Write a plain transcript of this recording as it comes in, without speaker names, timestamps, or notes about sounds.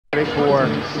For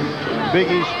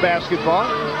Big East basketball,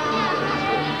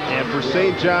 and for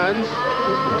St. John's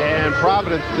and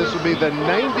Providence, this will be the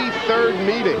 93rd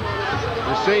meeting.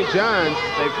 For St. John's,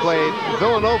 they've played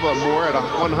Villanova more at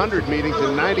 100 meetings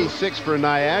and 96 for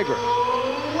Niagara.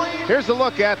 Here's a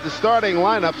look at the starting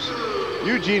lineups.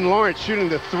 Eugene Lawrence shooting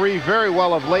the three very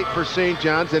well of late for St.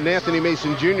 John's, and Anthony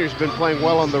Mason Jr. has been playing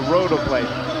well on the road of late.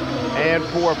 And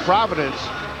for Providence,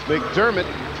 McDermott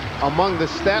among the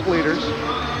stat leaders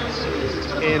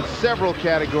in several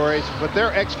categories, but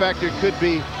their X factor could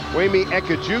be Wemi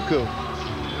Ekajuku.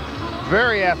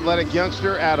 Very athletic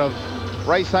youngster out of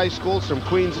Rice High School from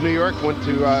Queens, New York. Went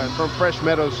to from Fresh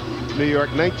Meadows, New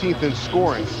York, 19th in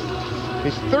scoring.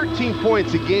 He's 13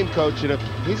 points a game, coach, and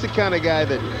he's the kind of guy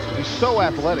that he's so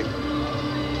athletic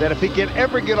that if he can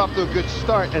ever get off to a good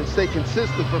start and stay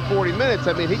consistent for 40 minutes,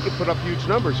 I mean, he could put up huge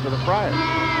numbers for the Friars.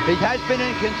 He has been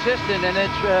inconsistent, and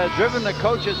it's driven the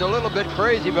coaches a little bit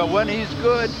crazy, but when he's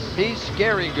good, he's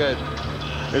scary good.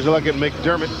 There's a look at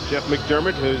McDermott, Jeff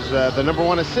McDermott, who's the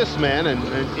 #1 assist man, and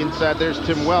inside there's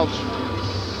Tim Welch,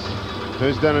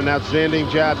 who's done an outstanding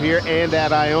job here and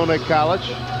at Iona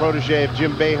College, protege of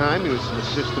Jim Boeheim, who was an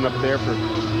assistant up there for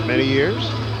many years.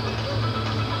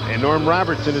 And Norm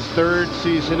Roberts in his third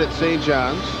season at St.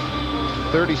 John's,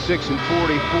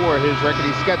 36-44 his record.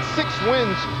 He's got 6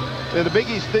 wins in the Big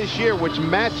East this year, which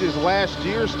matches last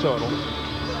year's total.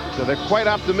 So they're quite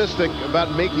optimistic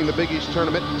about making the Big East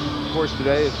tournament. Of course,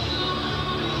 today is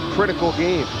a critical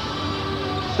game.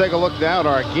 Let's take a look now at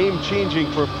our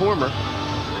game-changing performer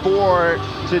for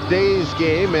today's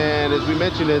game. And as we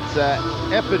mentioned, it's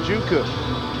Ekajuku.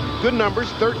 Good numbers,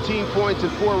 13 points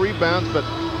and 4 rebounds, but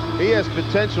he has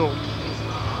potential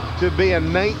to be a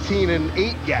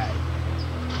 19-8 guy.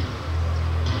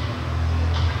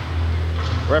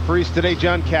 Referees today,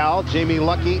 John Cowell, Jamie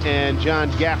Lucky, and John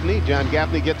Gaffney. John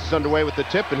Gaffney gets us underway with the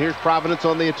tip, and here's Providence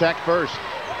on the attack first.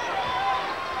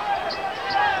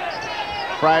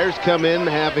 Friars come in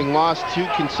having lost 2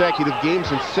 consecutive games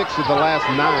in 6 of the last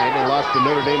 9. They lost to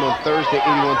Notre Dame on Thursday,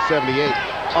 81-78.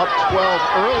 Up 12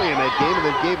 early in that game, and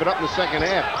then gave it up in the second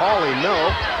half. Pauly, no,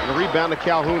 and a rebound to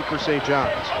Calhoun for St.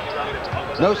 John's.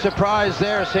 No surprise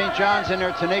there. St. John's in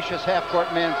their tenacious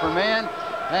half-court man-for-man.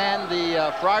 And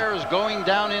the Friars going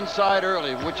down inside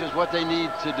early, which is what they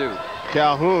need to do.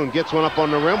 Calhoun gets one up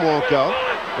on the rim, won't go.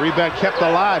 Rebound kept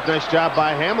alive. Nice job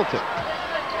by Hamilton.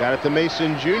 Got it to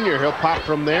Mason Jr. He'll pop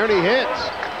from there, and he hits.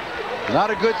 Not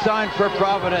a good sign for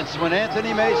Providence. When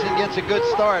Anthony Mason gets a good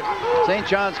start, St.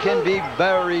 John's can be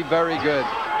very, very good.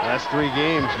 Last 3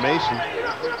 games, Mason,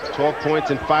 12 points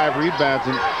and 5 rebounds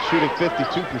and shooting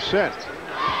 52%.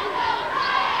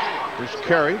 Here's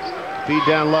Curry, feed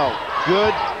down low.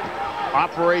 Good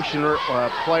operation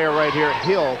player right here,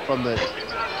 Hill, from the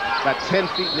about 10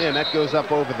 feet in. That goes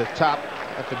up over the top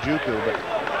at Ekajuku, but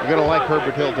you're going to like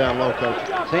Herbert Hill down low, coach.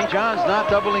 St. John's not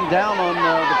doubling down on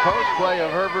the post play of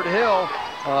Herbert Hill.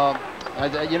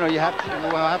 You know,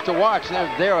 we'll have to watch.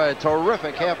 They're a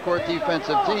terrific half-court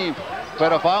defensive team,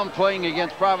 but if I'm playing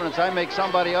against Providence, I make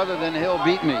somebody other than Hill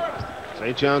beat me.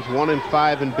 St. John's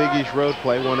 1-5 in Big East road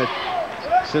play, won at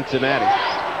Cincinnati.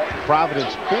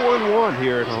 Providence 4-1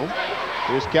 here at home.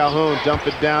 Here's Calhoun, dump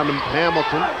it down to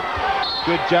Hamilton.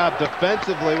 Good job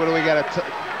defensively. What do we got? A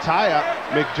tie up.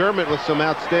 McDermott with some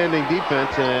outstanding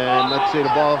defense, and let's see, the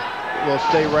ball will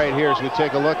stay right here as we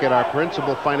take a look at our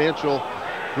principal financial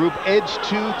group edge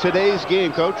to today's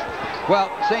game, coach. Well,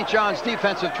 St. John's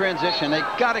defensive transition, they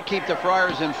got to keep the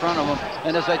Friars in front of them,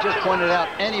 and as I just pointed out,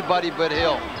 anybody but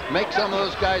Hill. Make some of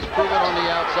those guys prove it on the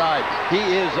outside. He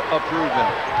is a proven.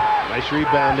 Nice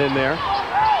rebound in there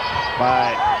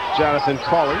by Jonathan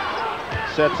Pauly.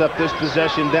 Sets up this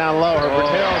possession down low. Herbert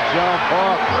Hill, jump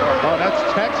off. Oh, that's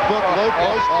textbook low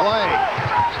post play.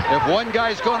 If one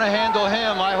guy's going to handle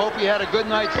him, I hope he had a good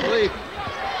night's sleep.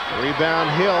 Rebound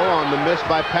Hill on the miss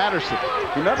by Patterson.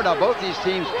 Remember now, both these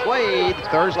teams played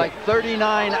Thursday, like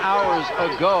 39 hours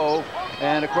ago.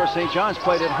 And of course, St. John's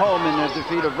played at home in the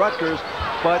defeat of Rutgers.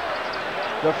 But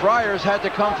the Friars had to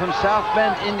come from South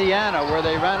Bend, Indiana, where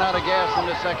they ran out of gas in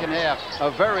the second half. A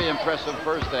very impressive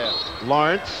first half.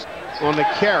 Lawrence on the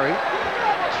carry,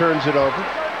 turns it over.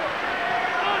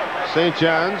 St.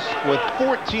 John's with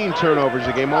 14 turnovers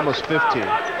a game, almost 15.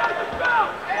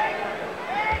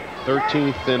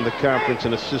 13th in the conference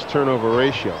in assist turnover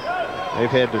ratio. They've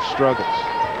had their struggles.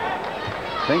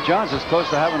 St. John's is close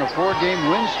to having a 4-game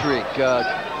win streak,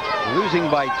 losing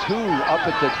by 2 up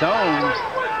at the Dome.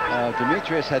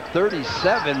 Demetrius had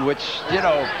 37, which, you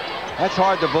know, that's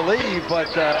hard to believe,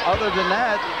 but other than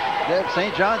that,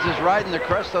 St. John's is riding the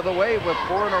crest of the wave with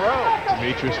 4 in a row.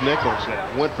 Demetrius Nichols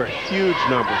went for huge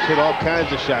numbers, hit all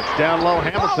kinds of shots. Down low,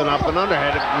 Hamilton up and under,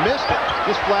 had it, missed it.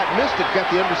 Just flat missed it, got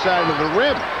the underside of the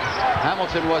rim.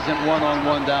 Hamilton wasn't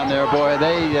one-on-one down there, boy.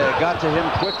 They got to him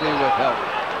quickly with help.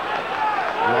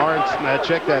 Lawrence,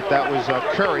 check that. That was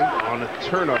Curry on a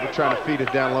turnover, trying to feed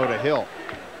it down low to Hill.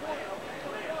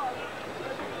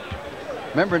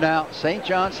 Remember now, St.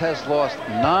 John's has lost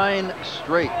 9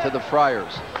 straight to the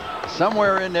Friars.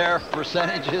 Somewhere in there,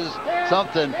 percentages,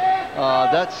 something.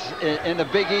 That's in the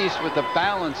Big East with the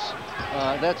balance.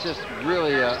 That's just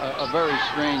really a very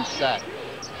strange stat.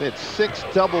 They had 6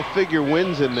 double-figure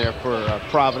wins in there for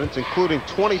Providence, including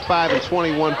 25 and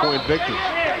 21-point victories.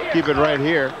 Keep it right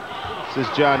here. Says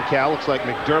John Cal. Looks like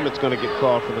McDermott's going to get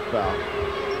called for the foul.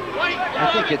 I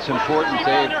think it's important,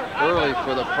 Dave, early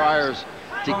for the Friars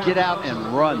to get out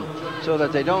and run so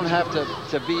that they don't have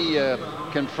to be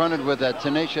confronted with a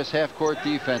tenacious half-court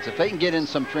defense. If they can get in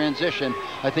some transition,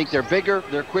 I think they're bigger,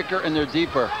 they're quicker, and they're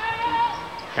deeper.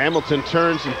 Hamilton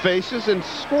turns and faces and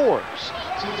scores.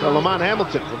 So Lamont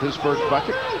Hamilton with his first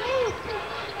bucket.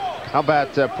 How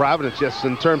about Providence? Just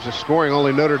in terms of scoring,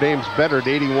 only Notre Dame's better at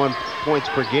 81 points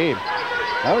per game.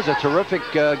 That was a terrific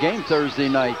game Thursday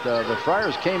night. The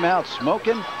Friars came out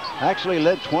smoking, actually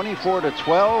led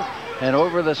 24-12, and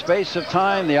over the space of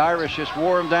time, the Irish just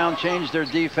wore them down, changed their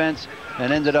defense,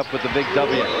 and ended up with the big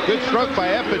W. Good stroke by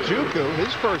Epajuku,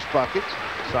 his first bucket.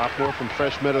 Sophomore from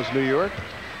Fresh Meadows, New York.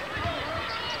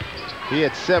 He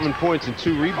had 7 points and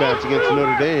 2 rebounds against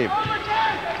Notre Dame.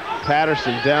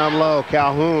 Patterson down low,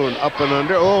 Calhoun up and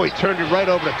under. Oh, he turned it right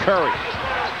over to Curry.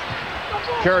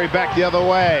 Curry back the other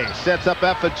way, sets up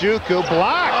Epajuku,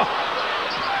 blocked.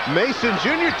 Mason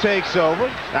Jr. takes over.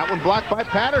 That one blocked by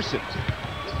Patterson.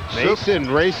 Mason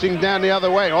racing down the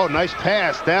other way. Oh, nice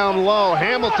pass down low.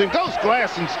 Hamilton goes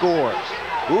glass and scores.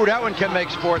 Ooh, that one can make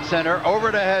Sports Center.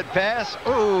 Over the head pass.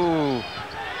 Ooh.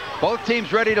 Both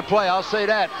teams ready to play, I'll say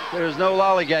that. There's no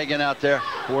lollygagging out there.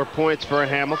 4 points for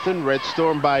Hamilton. Red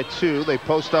Storm by 2. They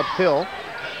post up Hill.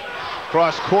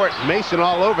 Cross court. Mason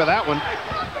all over that one.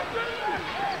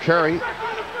 Curry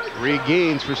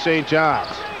regains for St.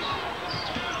 John's.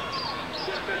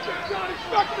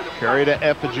 Curry to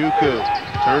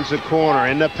Epajuku. Turns the corner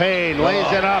in the paint. Lays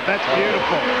it up. That's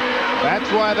beautiful.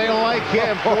 That's why they like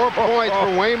him. 4 points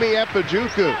for Wayme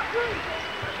Epajuku.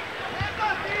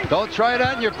 Don't try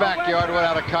that in your backyard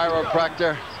without a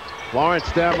chiropractor.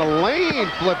 Lawrence down the lane,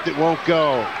 flipped it, won't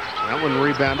go. That one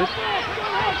rebounded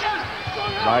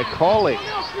by Cauley.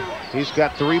 He's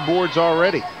got 3 boards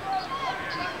already.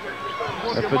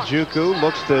 Epajuku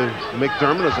looks to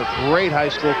McDermott as a great high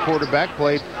school quarterback.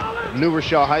 Played at New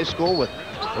Rochelle High School with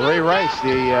Ray Rice,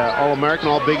 the All-American,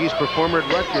 All-Big East performer at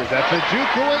Rutgers.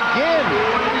 Epajuku again.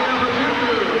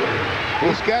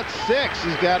 He's got 6.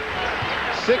 He's got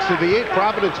 6 of the 8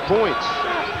 Providence points.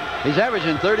 He's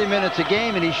averaging 30 minutes a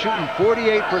game, and he's shooting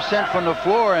 48% from the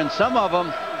floor, and some of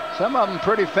them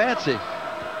pretty fancy.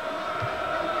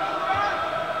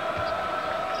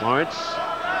 Lawrence,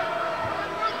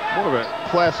 more of a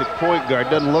classic point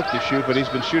guard, doesn't look to shoot, but he's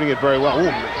been shooting it very well. Ooh,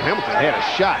 Hamilton had a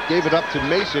shot, gave it up to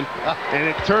Mason, and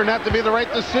it turned out to be the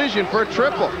right decision for a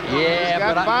triple. Yeah, he's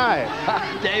got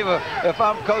 5. Dave, if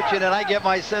I'm coaching and I get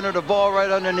my center the ball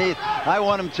right underneath, I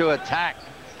want him to attack.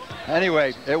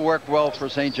 Anyway, it worked well for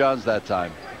St. John's that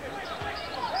time.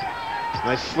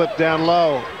 Nice slip down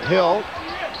low. Hill.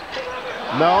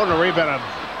 No, the rebound.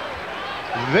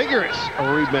 Vigorous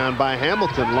rebound by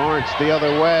Hamilton. Lawrence the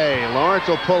other way. Lawrence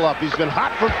will pull up. He's been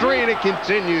hot from 3, and it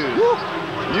continues. Woo.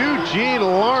 Eugene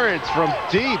Lawrence from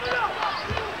deep.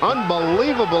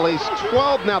 Unbelievable. He's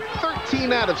 12 now,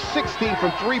 13 out of 16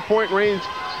 from 3-point range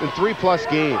in 3+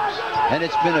 games. And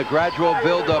it's been a gradual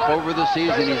build-up over the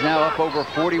season. He's now up over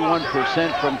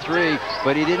 41% from 3,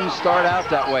 but he didn't start out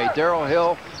that way. Darrell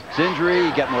Hill, his injury,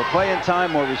 he got more playing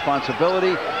time, more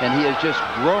responsibility, and he has just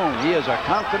grown. He is a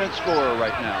confident scorer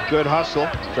right now. Good hustle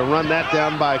to run that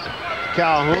down by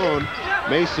Calhoun.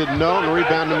 Mason, no, and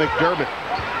rebound to McDermott.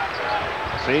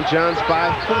 St. John's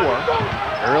by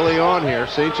 4 early on here.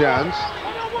 St. John's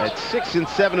at 6 and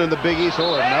 7 in the Big East.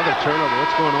 Oh, another turnover.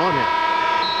 What's going on here?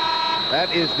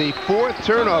 That is the 4th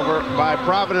turnover by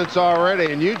Providence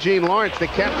already. And Eugene Lawrence, the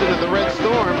captain of the Red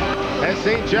Storm, has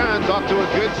St. John's off to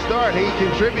a good start. He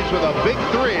contributes with a big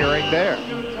 3 right there.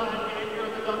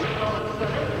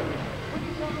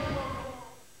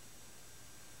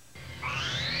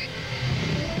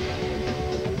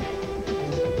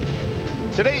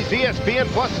 Today's ESPN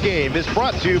Plus game is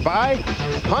brought to you by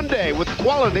Hyundai, with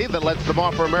quality that lets them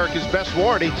offer America's best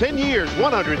warranty. 10 years,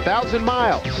 100,000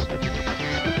 miles.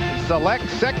 Select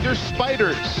Sector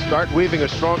Spiders. Start weaving a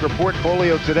stronger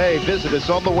portfolio today. Visit us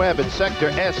on the web at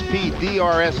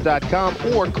sectorspdrs.com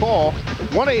or call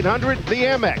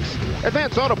 1-800-THE-AMEX.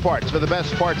 Advance Auto Parts for the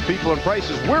best parts, people, and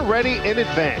prices. We're ready in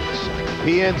advance.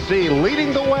 PNC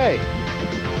leading the way.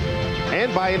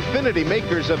 And by Infinity,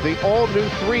 makers of the all-new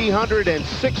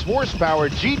 306 horsepower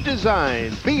Jeep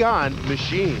design Beyond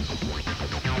Machine.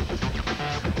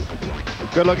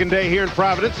 Good-looking day here in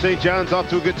Providence. St. John's off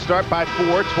to a good start by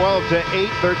 4, 12-8,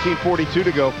 13:42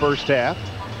 to go first half.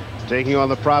 Taking on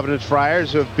the Providence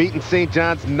Friars, who have beaten St.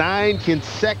 John's 9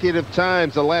 consecutive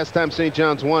times. The last time St.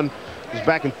 John's won was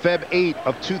back in Feb 8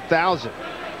 of 2000.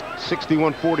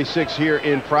 61-46 here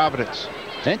in Providence.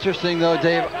 Interesting, though,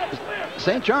 Dave.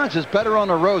 St. John's is better on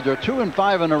the road. They're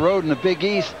 2-5 on the road in the Big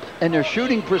East, and their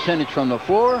shooting percentage from the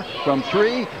floor, from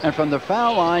 3, and from the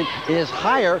foul line is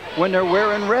higher when they're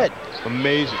wearing red.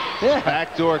 Amazing. Yeah.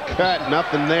 Backdoor cut,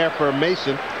 nothing there for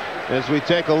Mason. As we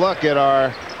take a look at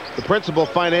the principal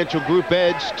financial group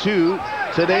edge to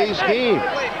today's game.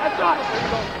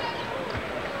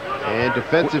 And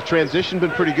defensive transition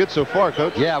been pretty good so far,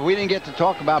 Coach. Yeah, we didn't get to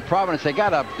talk about Providence. They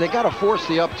gotta force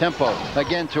the up tempo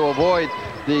again to avoid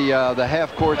the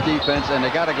half-court defense, and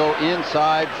they got to go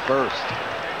inside first.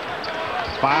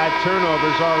 5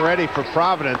 turnovers already for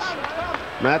Providence.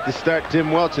 Not to start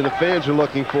Tim Welch, and the fans are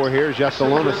looking for here as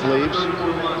Jasalonis leaves.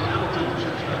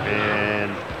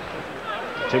 And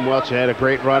Tim Welch had a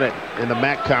great run in the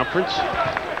MAC conference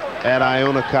at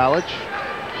Iona College.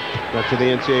 Got to the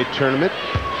NCAA tournament.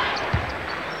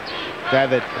 Guy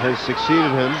that has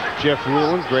succeeded him, Jeff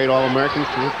Ruland, great All-American,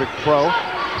 terrific pro.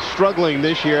 Struggling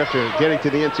this year after getting to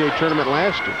the NCAA tournament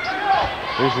last year.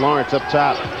 Here's Lawrence up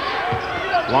top.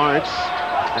 Lawrence,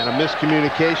 and a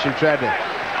miscommunication,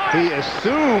 he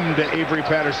assumed Avery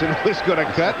Patterson was going to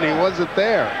cut, and he wasn't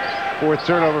there. 4th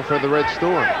turnover for the Red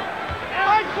Storm.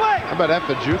 How about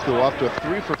Efajuku off to a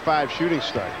 3-for-5 shooting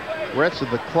start. Rest of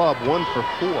the club 1 for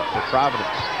 4 for Providence.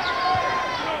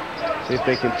 See if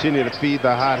they continue to feed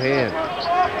the hot hand.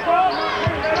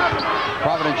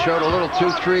 Providence showed a little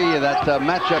 2-3 of that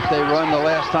matchup they run the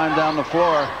last time down the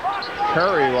floor.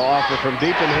 Curry will offer from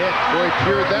deep and hit. Boy,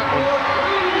 cured that one.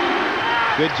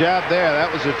 Good job there.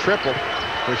 That was a triple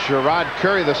for Sherrod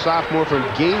Curry, the sophomore from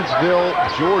Gainesville,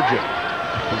 Georgia.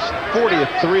 His 40th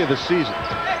 3 of the season.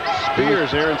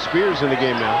 Aaron Spears in the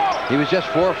game now. He was just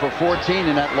 4 for 14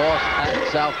 in that loss at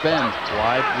South Bend.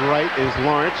 Wide right is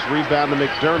Lawrence. Rebound to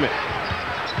McDermott.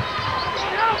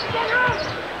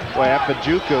 Boy,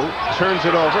 Efajuku turns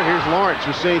it over. Here's Lawrence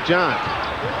for St. John.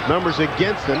 Numbers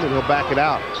against him, and he'll back it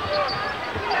out.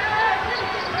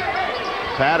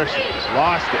 Patterson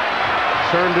lost it.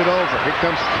 Turned it over. Here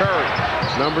comes Curry.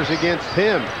 Numbers against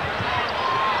him.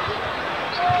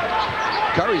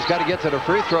 Curry's got to get to the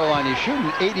free throw line. He's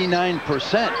shooting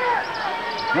 89%.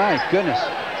 My goodness.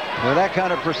 With that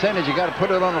kind of percentage, you got to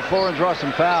put it on the floor and draw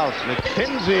some fouls.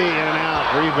 McKenzie in and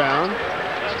out. Rebound.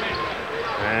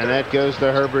 And that goes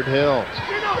to Herbert Hill.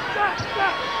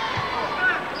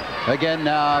 Again,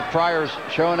 Friars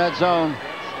showing that zone,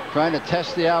 trying to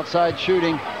test the outside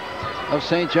shooting of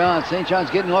St. John's. St. John's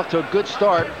getting off to a good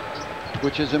start,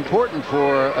 which is important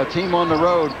for a team on the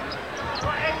road.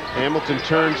 Hamilton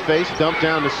turns face, dump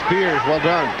down to Spears. Well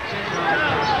done.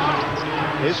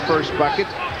 His first bucket.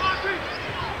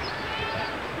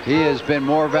 He has been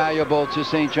more valuable to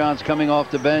St. John's coming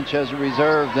off the bench as a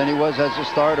reserve than he was as a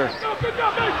starter.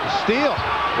 Steal.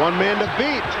 1 man to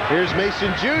beat. Here's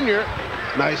Mason Jr.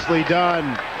 Nicely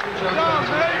done.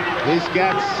 He's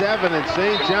got 7, and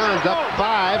St. John's up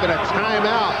 5 and a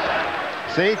timeout.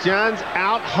 St. John's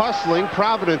out hustling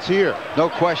Providence here. No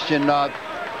question.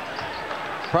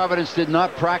 Providence did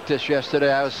not practice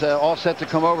yesterday. I was all set to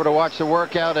come over to watch the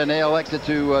workout, and they elected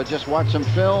to just watch some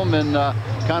film and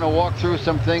kind of walk through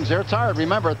some things. They're tired.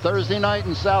 Remember, Thursday night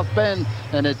in South Bend,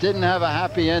 and it didn't have a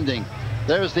happy ending.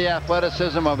 There's the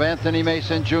athleticism of Anthony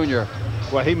Mason Jr.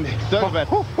 Well, he talked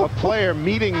about a player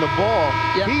meeting the ball.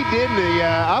 Yeah. He did. The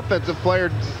offensive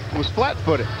player was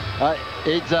flat-footed.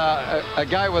 It's a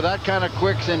guy with that kind of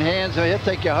quicks in hands. He'll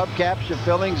take your hubcaps, your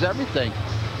fillings, everything.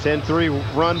 10-3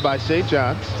 run by St.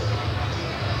 John's.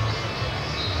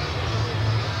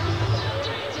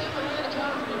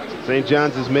 St.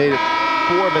 John's has made it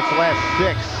 4 of its last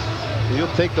 6.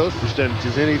 You'll take those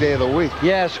percentages any day of the week.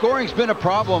 Yeah, scoring's been a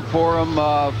problem for them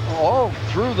all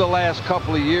through the last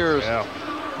couple of years. Yeah.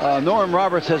 Norm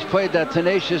Roberts has played that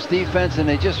tenacious defense, and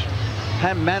they just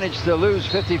haven't managed to lose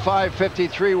 55,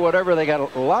 53, whatever. They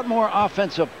got a lot more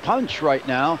offensive punch right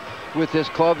now with this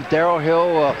club. Darrell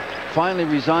Hill finally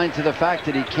resigned to the fact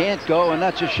that he can't go, and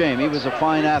that's a shame. He was a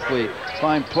fine athlete,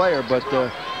 fine player, but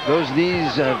those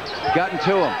knees have gotten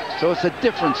to him. So it's a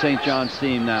different St. John's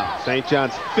team now. St.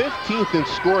 John's 15th in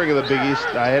scoring of the Big East,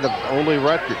 ahead of only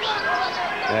Rutgers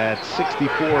at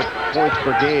 64 points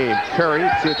per game. Curry,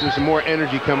 see if there's some more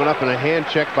energy coming up, and a hand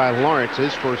check by Lawrence,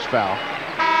 his first foul.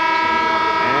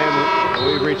 And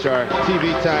we reach our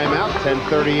TV timeout,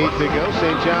 10:38 to go.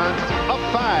 St. John's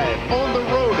up 5 on the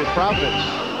road at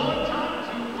Providence.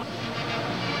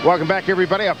 Welcome back,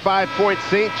 everybody. A 5-point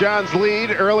St. John's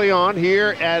lead early on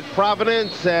here at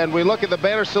Providence. And we look at the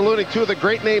banner saluting two of the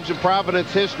great names in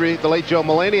Providence history, the late Joe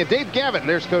Mullaney and Dave Gavitt.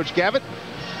 There's Coach Gavitt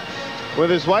with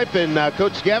his wife, and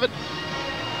Coach Gavitt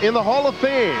in the Hall of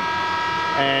Fame.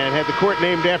 And had the court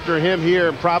named after him here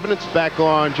in Providence back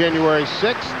on January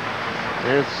 6th.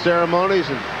 There's the ceremonies,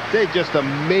 and Dave just a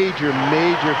major,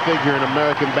 major figure in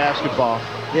American basketball.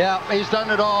 Yeah, he's done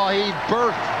it all. He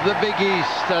birthed the Big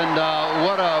East, and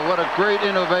what a great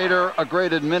innovator, a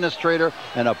great administrator,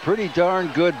 and a pretty darn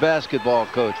good basketball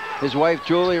coach. His wife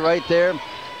Julie right there,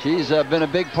 she's been a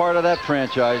big part of that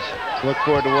franchise. Look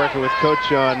forward to working with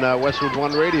Coach on Westwood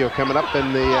One Radio coming up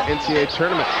in the NCAA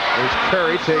tournament. There's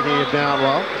Curry taking it down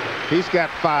low. He's got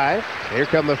 5. Here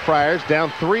come the Friars,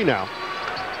 down 3 now.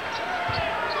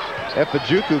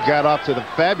 Efajuku got off to the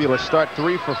fabulous start,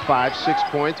 3 for 5, 6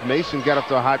 points. Mason got off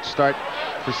to a hot start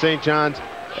for St. John's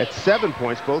at 7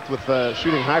 points, both with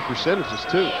shooting high percentages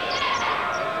too.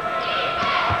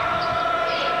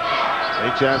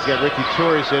 St. John's got Ricky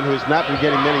Torres in, who's not been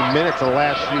getting many minutes the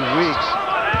last few weeks.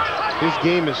 His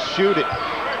game is shooting.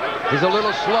 He's a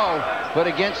little slow, but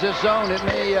against this zone, it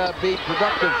may be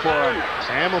productive for him.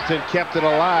 Hamilton kept it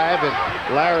alive, and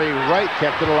Larry Wright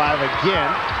kept it alive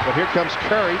again. But here comes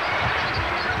Curry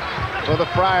for the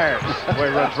Friars.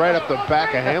 Boy, runs right up the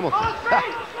back of Hamilton.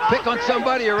 Pick on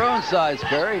somebody your own size,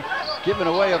 Curry. Giving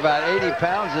away about 80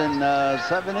 pounds and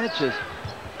 7 inches.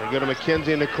 They go to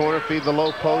McKenzie in the corner, feed the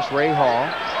low post, Ray Hall.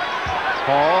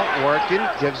 Hall working,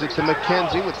 gives it to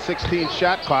McKenzie with 16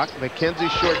 shot clock. McKenzie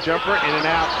short jumper, in and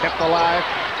out, kept alive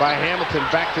by Hamilton.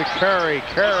 Back to Curry.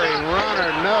 Curry,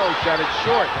 runner, no, shot it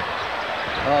short.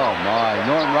 Oh my,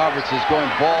 Norm Roberts is going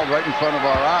bald right in front of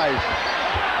our eyes.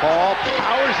 Hall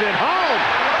powers it home.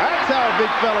 That's how a big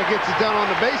fella gets it done on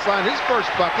the baseline. His first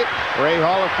bucket. Ray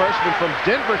Hall, a freshman from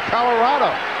Denver,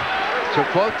 Colorado. To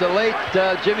quote the late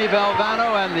Jimmy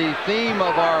Valvano and the theme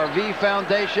of our V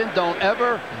Foundation, don't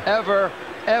ever, ever,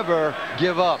 ever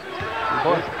give up.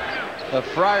 Boy, the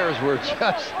Friars were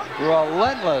just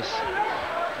relentless.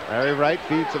 Larry Wright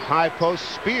feeds some high post.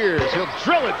 Spears, he'll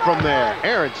drill it from there.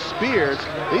 Aaron Spears,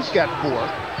 he's got 4.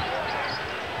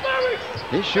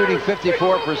 He's shooting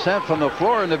 54% from the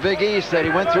floor in the Big East. That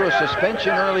he went through a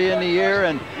suspension early in the year,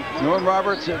 and Norm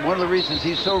Roberts, one of the reasons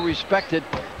he's so respected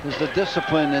is the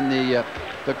discipline and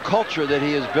the culture that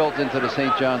he has built into the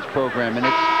St. John's program, and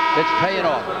it's paying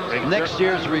off. Next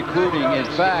year's recruiting, in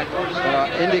fact,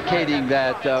 indicating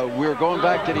that we're going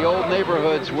back to the old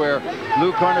neighborhoods where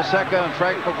Lou Carnesecca and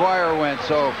Frank McGuire went,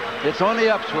 so it's on the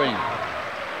upswing.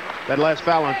 That last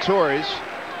foul on Torres,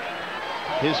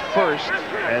 his first,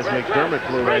 as McDermott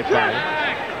blew right by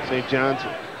him. St. John's,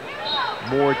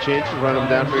 more chances, run him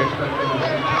down for you.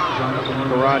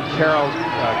 Ron Carroll,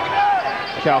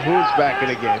 Calhoun's back in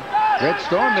the game. Red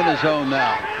Storm in his zone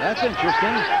now. That's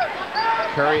interesting.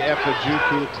 Curry,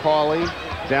 Efajuku, Cawley,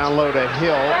 down low to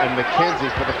Hill, and McKenzie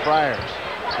for the Friars.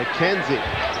 McKenzie,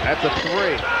 that's a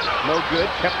 3. No good,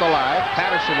 kept alive.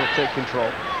 Patterson will take control.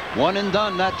 1 and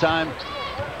done that time.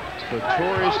 So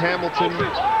Torres, Hamilton,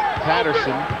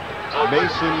 Patterson,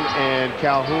 Mason, and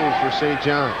Calhoun for St.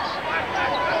 John's.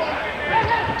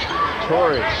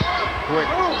 Torres, quick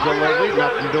delivery,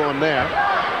 nothing doing there.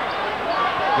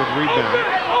 Good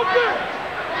rebound.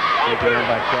 Taken in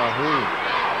by Calhoun.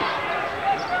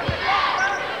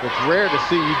 It's rare to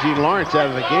see Eugene Lawrence out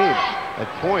of the game at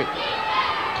point,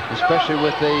 especially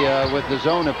with the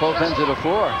zone at both ends of the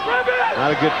floor.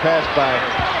 Not a good pass by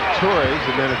Torres,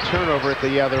 and then a turnover at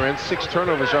the other end. 6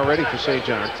 turnovers already for St.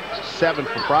 John's, 7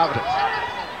 for Providence.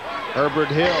 Herbert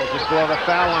Hill just below the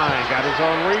foul line, got his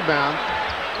own rebound.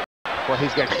 Well,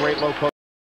 he's got great low post.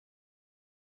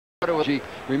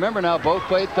 Remember now, both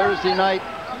played Thursday night.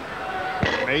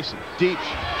 Mason, deep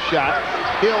shot.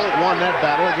 Hill won that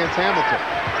battle against Hamilton.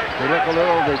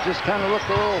 They just kind of look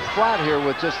a little flat here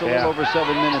with just a little over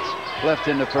 7 minutes left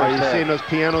in the first half. Are you seeing those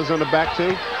pianos on the back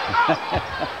too?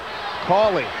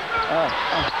 Cawley.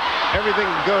 Everything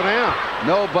can go down.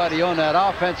 Nobody on that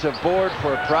offensive board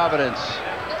for Providence.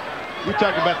 We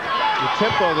talked about the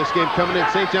tempo of this game coming in.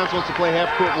 St. John's wants to play half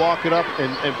court, walk it up,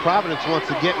 and Providence wants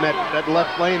to get in that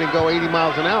left lane and go 80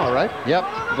 miles an hour, right? Yep,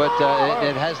 but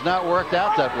it has not worked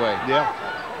out that way. Yeah.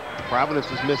 Providence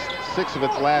has missed 6 of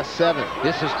its last 7.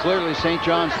 This is clearly St.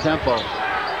 John's tempo.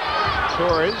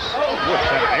 Torres.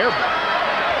 Shot an air ball.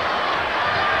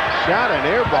 Shot an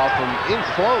air ball from in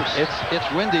close. It's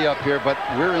windy up here, but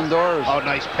we're indoors. Oh,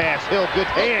 nice pass. Hill, good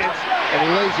hands, and he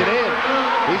lays it in.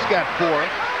 He's got 4.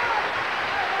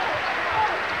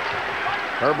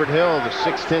 Herbert Hill, the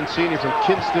 6'10" senior from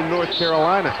Kinston, North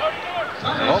Carolina.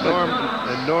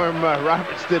 And Norm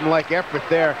Roberts didn't like effort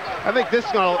there. I think this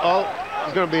is going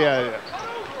to be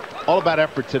all about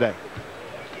effort today.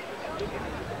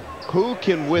 Who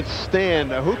can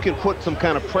withstand, who can put some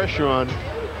kind of pressure on,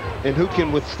 and who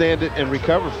can withstand it and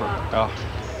recover from it? Oh,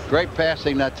 great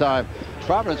passing that time.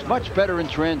 Providence much better in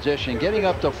transition, getting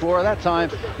up the floor. That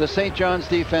time, the St. John's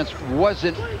defense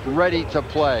wasn't ready to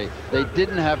play. They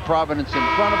didn't have Providence in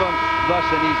front of them, thus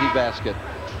an easy basket.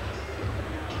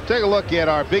 Take a look at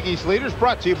our Big East leaders,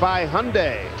 brought to you by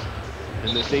Hyundai.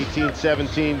 In this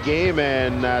 18-17 game,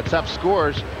 and top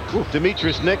scorers,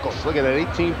 Demetrius Nichols. Look at that,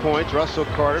 18 points. Russell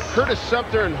Carter, Curtis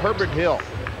Sumter, and Herbert Hill.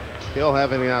 Hill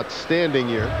having an outstanding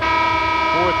year.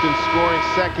 4th in scoring,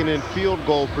 2nd in field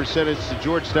goal percentage to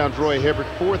Georgetown's Roy Hibbert,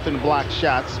 4th in block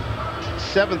shots,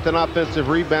 7th in offensive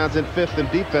rebounds, and 5th in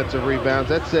defensive rebounds.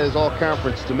 That says all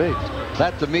conference to me.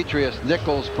 That Demetrius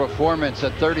Nichols performance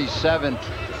at 37.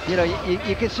 You know,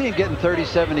 you can see him getting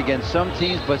 37 against some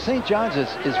teams, but St. John's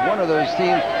is one of those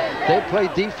teams. They play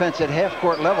defense at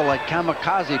half-court level like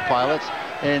kamikaze pilots,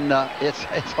 and it's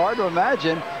hard to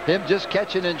imagine him just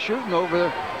catching and shooting over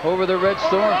the Red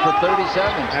Storm for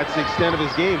 37. That's the extent of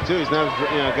his game too. He's not a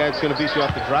guy that's going to beat you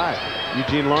off the drive.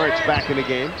 Eugene Lawrence back in the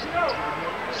game.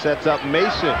 Sets up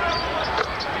Mason.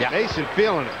 Yeah. Mason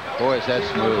feeling it. Boy, is that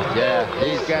smooth. Yeah,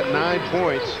 he's got 9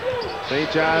 points. St.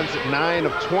 John's 9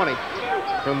 of 20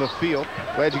 from the field.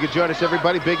 Glad you could join us,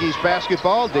 everybody. Big East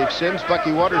basketball. Dave Sims,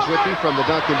 Bucky Waters with you from the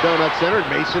Dunkin' Donuts Center.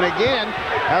 Mason again.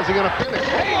 How's he going to finish?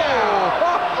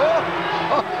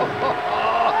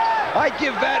 I'd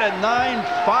give that a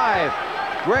 9-5.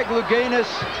 Greg Louganis,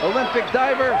 Olympic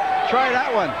diver, try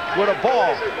that one with a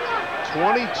ball.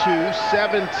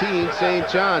 22-17 St.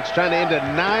 John's trying to end a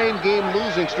 9-game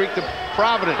losing streak to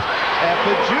Providence.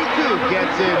 Pajuku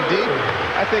gets in deep.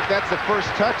 I think that's the first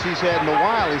touch he's had in a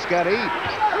while. He's got 8.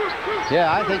 Yeah,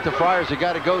 I think the Friars have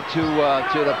got to go to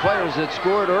the players that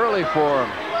scored early for him.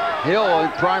 Hill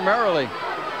primarily.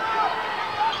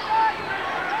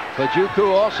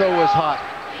 Pajuku also was hot.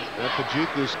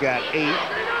 Pajuku's got 8.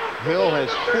 Hill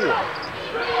has 4.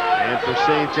 And for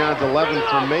St. John's, 11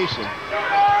 for Mason.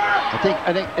 I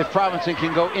think if Providence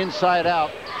can go inside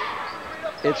out,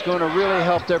 it's going to really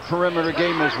help their perimeter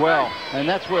game as well. And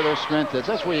that's where their strength is.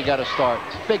 That's where you got to start.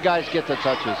 Big guys get the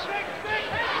touches.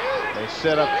 They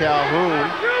set up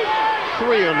Calhoun.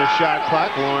 3 on the shot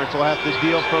clock. Lawrence will have to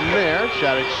deal from there.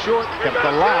 Shot it short, kept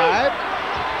alive.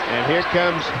 And here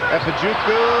comes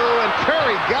Pajuku, and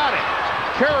Curry got it.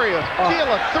 Curry a steal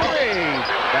of 3.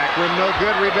 Back rim no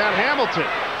good. Rebound Hamilton.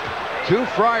 2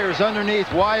 Friars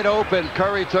underneath, wide open.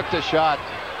 Curry took the shot.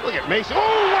 Look at Mason. Oh,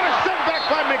 what a send back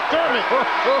by McDermott.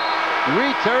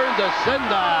 Return to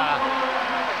sender.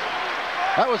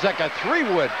 That was like a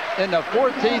 3-wood in the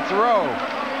 14th row.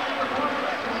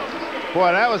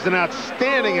 Boy, that was an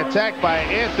outstanding attack by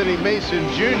Anthony Mason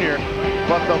Jr.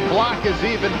 But the block is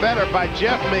even better by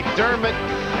Jeff McDermott.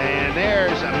 And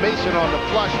there's Mason on the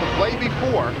flush. The play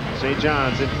before. St.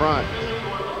 John's in front.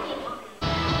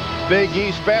 Big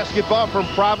East basketball from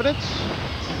Providence.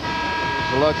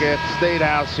 A look at the State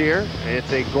House here.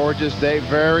 It's a gorgeous day.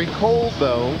 Very cold,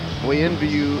 though. We envy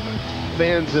you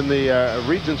fans in the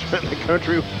regions around the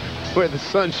country where the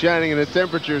sun's shining and the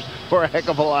temperatures are a heck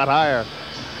of a lot higher.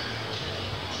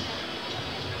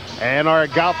 And our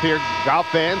golf here, golf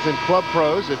fans and club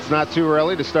pros, it's not too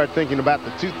early to start thinking about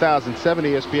the 2007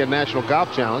 ESPN National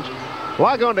Golf Challenge.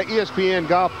 Log on to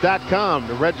ESPNGolf.com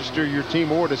to register your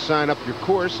team or to sign up your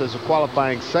course as a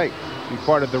qualifying site. Be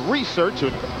part of the research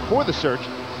for the search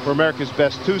for America's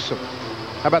best twosome.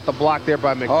 How about the block there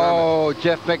by McDermott? Oh,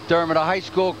 Jeff McDermott, a high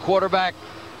school quarterback,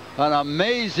 an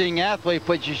amazing athlete,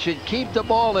 but you should keep the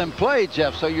ball in play,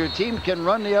 Jeff, so your team can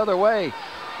run the other way.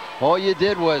 All you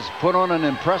did was put on an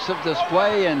impressive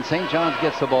display, and St. John's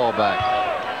gets the ball back.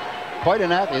 Quite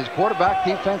an athlete. His quarterback,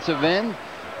 defensive end,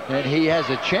 and he has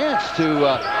a chance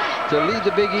to lead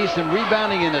the Big East in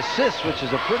rebounding and assists, which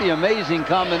is a pretty amazing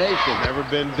combination. Never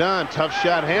been done. Tough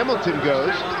shot. Hamilton goes,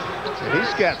 and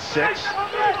he's got 6.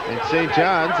 And St.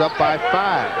 John's up by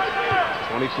 5.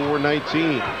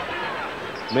 24-19.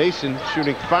 Mason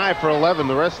shooting 5 for 11.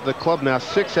 The rest of the club now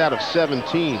 6 out of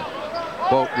 17.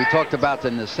 Well, we talked about the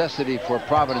necessity for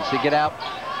Providence to get out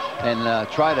and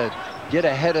try to get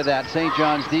ahead of that St.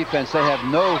 John's defense. They have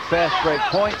no fast break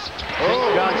points.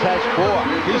 St. John's has 4.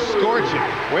 He's scorching.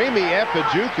 Wayme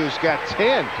Pajuku's got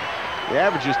 10. The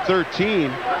average is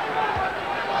 13.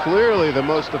 Clearly the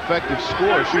most effective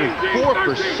scorer, shooting 4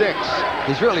 for 6.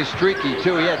 He's really streaky,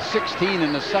 too. He had 16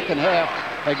 in the second half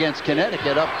against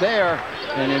Connecticut up there.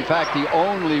 And, in fact, the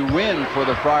only win for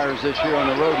the Friars this year on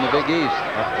the road in the Big East.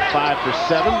 5 for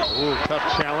 7. Ooh, tough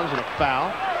challenge and a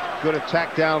foul. Good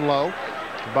attack down low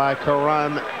by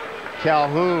Karan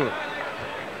Calhoun.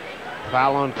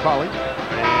 Foul on Cully.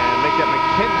 And make that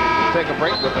McKinley take a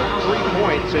break with a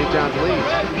 3-point St. John's lead.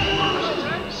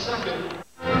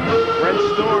 Red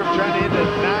Storm trying to end a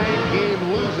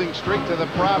 9-game losing streak to the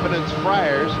Providence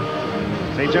Friars.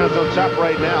 St. John's on top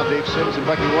right now. Dave Sims and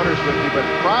Bucky Waters with me, but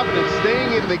Providence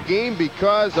staying in the game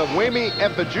because of Wemi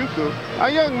Efajuku, a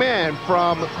young man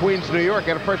from Queens, New York,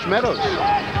 out of Fresh Meadows.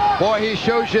 Boy, he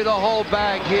shows you the whole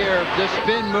bag here. The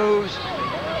spin moves,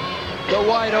 the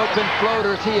wide open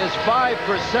floaters. He is 5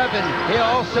 for 7. He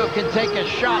also can take a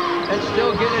shot and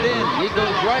still get it in. He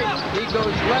goes right, he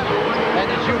goes left, and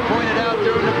as you pointed out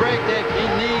during the break, Dave, he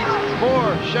needs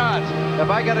more shots. If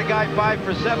I got a guy 5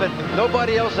 for 7,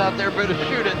 nobody else out there better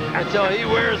shoot it until he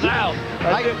wears out.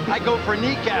 I go for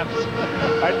kneecaps.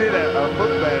 I did a book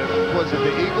bet. Was it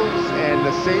the Eagles and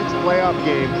the Saints playoff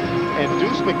game? And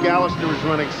Deuce McAllister was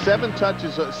running 7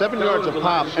 yards a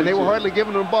pop, and they were hardly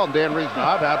giving him the ball. Dan Reeves,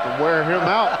 I'd have to wear him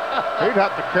out. He'd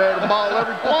have to carry the ball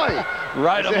every play.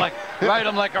 Ride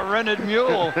him like a rented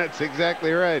mule. That's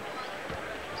exactly right.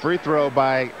 Free throw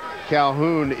by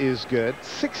Calhoun is good.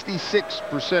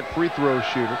 66% free throw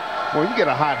shooter. Well, you get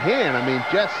a hot hand. I mean,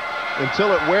 just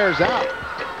until it wears out.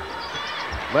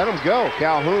 Let him go.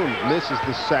 Calhoun misses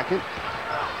the second.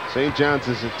 St. John's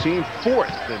is a team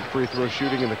 4th in free throw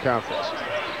shooting in the conference.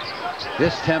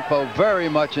 This tempo very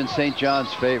much in St.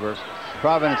 John's favor.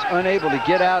 Providence unable to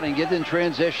get out and get in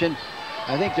transition.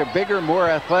 I think they're bigger, more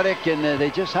athletic, and they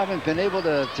just haven't been able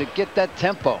to get that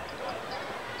tempo.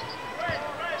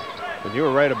 And you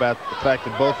were right about the fact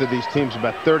that both of these teams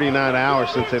about 39 hours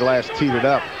since they last teed it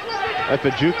up.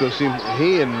 Efajuku seemed,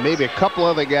 he and maybe a couple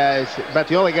other guys, about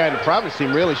the only guy in the Providence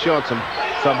team really showing some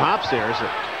hops there.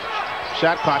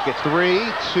 Shot clock at 3,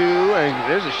 2,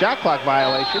 and there's a shot clock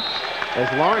violation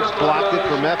as Lawrence blocked it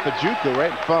from Efajuku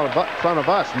right in front of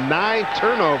us. 9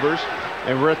 turnovers,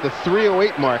 and we're at the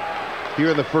 3:08 mark here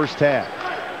in the first half.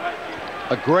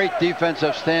 A great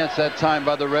defensive stance that time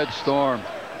by the Red Storm.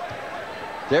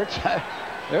 They're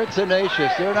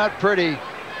tenacious. They're not pretty,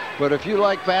 but if you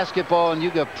like basketball and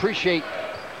you appreciate,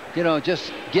 you know,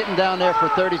 just getting down there for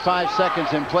 35 seconds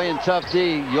and playing tough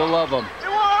D, you'll love them.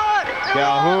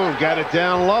 Calhoun got it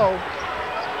down low.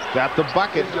 Got the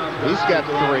bucket. He's got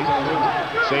 3.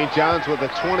 St. John's with a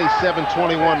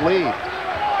 27-21 lead.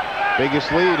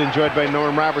 Biggest lead enjoyed by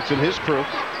Norm Roberts and his crew.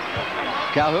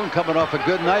 Calhoun coming off a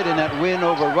good night in that win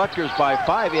over Rutgers by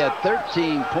 5. He had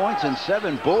 13 points and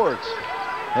 7 boards.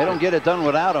 They don't get it done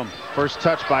without him. First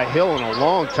touch by Hill in a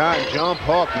long time. Jump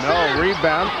hook. No.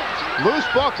 Rebound. Loose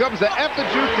ball comes to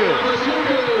Efajuku.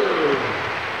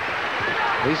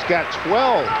 He's got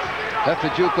 12.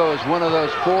 Efajuku is one of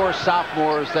those 4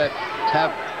 sophomores that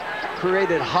have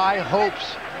created high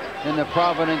hopes in the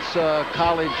Providence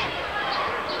College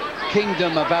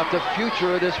kingdom about the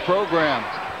future of this program.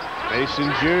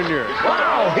 Mason Jr.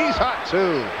 Wow, he's hot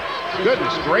too.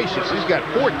 Goodness gracious, he's got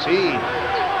 14.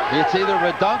 It's either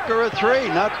a dunk or a 3.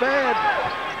 Not bad.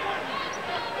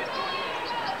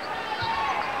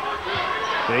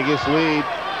 Biggest lead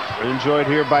enjoyed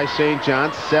here by St.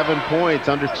 John's. 7 points,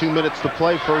 under 2 minutes to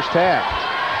play first half.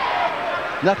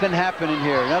 Nothing happening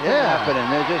here. Nothing happening.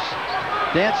 They're just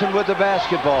dancing with the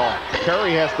basketball.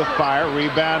 Curry has to fire.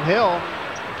 Rebound Hill.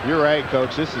 You're right,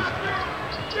 Coach. This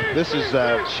is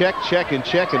check, check, and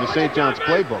check in the St. John's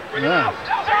playbook. Yeah.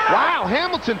 Wow,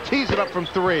 Hamilton tees it up from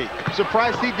 3.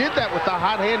 Surprised he did that with the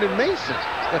hot-handed Mason.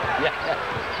 Yeah,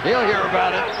 he'll hear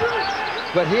about it.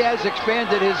 But he has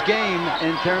expanded his game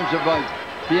in terms of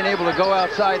being able to go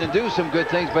outside and do some good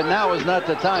things, but now is not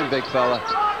the time, big fella.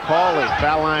 Pauly,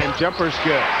 foul line jumper's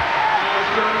good.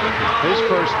 His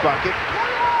first bucket.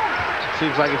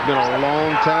 Seems like it's been a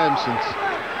long time since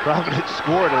Providence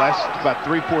scored. The last about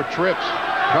 3-4 trips.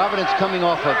 Providence coming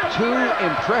off of 2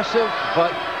 impressive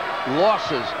but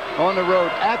losses on the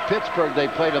road. At Pittsburgh, they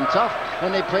played them tough,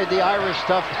 and they played the Irish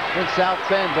tough in South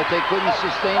Bend, but they couldn't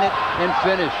sustain it and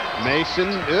finish. Mason,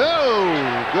 oh,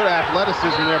 good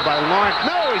athleticism there by Lawrence.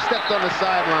 No, he stepped on the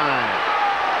sideline.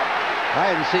 I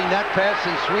hadn't seen that pass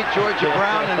since Sweet Georgia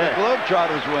Brown and the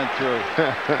Globetrotters went through.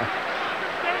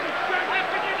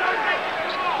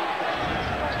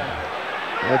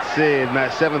 Let's see, in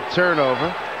that 7th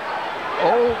turnover.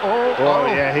 Oh,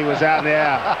 yeah, he was out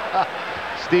there.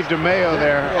 Steve DeMayo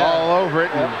there, all over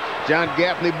it, and John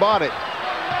Gaffney bought it.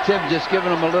 Tim just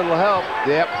giving him a little help.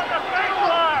 Yep.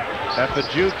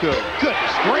 Efajuku.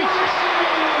 Goodness gracious.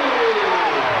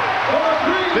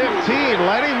 15.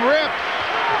 Let him rip.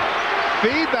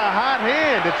 Feed the hot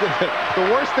hand. It's the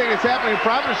worst thing that's happening in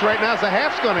Providence right now is the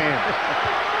half's going to end.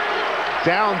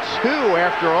 Down 2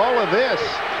 after all of this.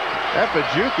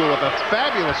 Efajuku with a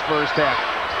fabulous first half.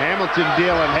 Hamilton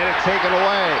dealing, had it taken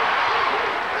away.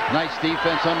 Nice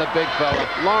defense on the big fella.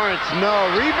 Lawrence, no.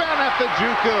 Rebound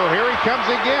Efajuku. Here he comes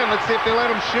again. Let's see if they let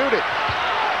him shoot it.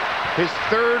 His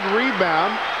 3rd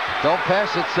rebound. Don't pass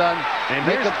it, son. And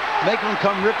make them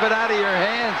come rip it out of your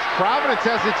hands. Providence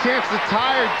has a chance to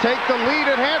tie or take the lead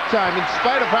at halftime in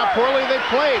spite of how poorly they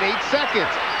played. 8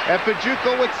 seconds.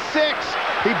 Efajuku with 6.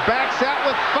 He backs out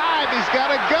with 5. He's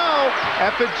got to go.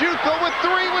 Efajuku with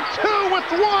 3, with 2, with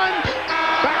 1.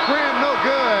 Back rim, no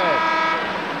good.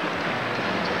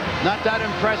 Not that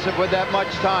impressive with that much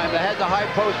time. They had the high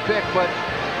post pick, but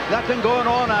nothing going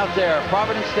on out there.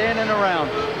 Providence standing around.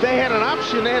 They had an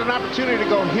option. They had an opportunity to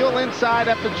go Hill inside,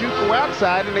 Efajuku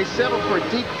outside, and they settled for a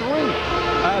deep 3.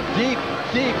 A deep,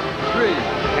 deep 3.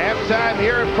 Halftime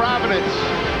here at Providence.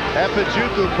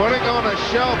 Efajuku putting on a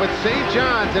show, but St.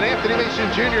 John's and Anthony Mason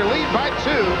Jr. lead by 2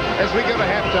 as we go to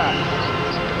halftime.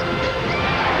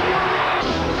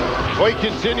 We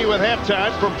continue with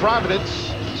halftime from Providence.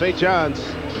 St. John's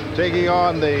taking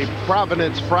on the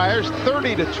Providence Friars,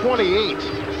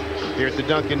 30-28 here at the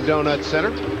Dunkin' Donuts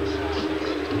Center.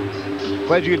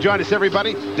 Glad you could join us,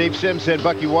 everybody. Dave Sims and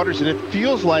Bucky Waters, and it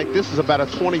feels like this is about a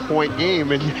 20-point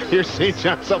game, and here's St.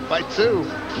 John's up by 2.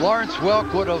 Lawrence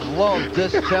Welk would have loved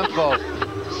this tempo.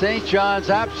 St. John's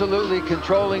absolutely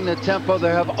controlling the tempo.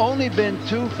 There have only been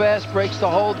 2 fast breaks the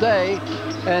whole day,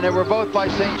 and they were both by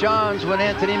St. John's when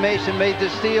Anthony Mason made the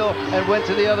steal and went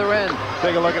to the other end.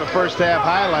 Take a look at the first half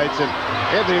highlights, and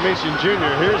Anthony Mason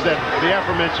Jr., here's the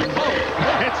aforementioned.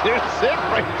 That's it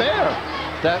right there.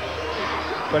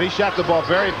 But he shot the ball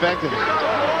very effectively.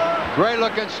 Great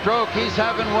looking stroke. He's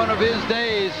having one of his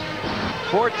days.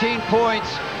 14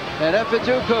 points. And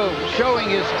Efajuku showing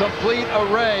his complete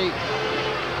array.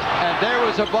 And there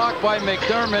was a block by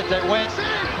McDermott that went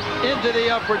into the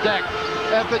upper deck.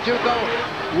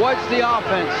 Efajuku was the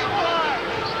offense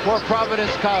for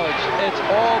Providence College. It's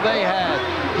all they had.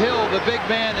 Hill, the big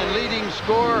man and leading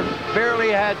scorer,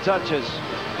 barely had touches.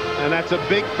 And that's a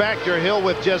big factor. Hill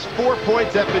with just 4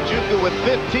 points, Efajuku with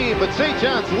 15, but St.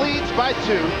 John's leads by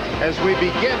 2 as we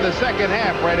begin the second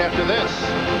half right after this.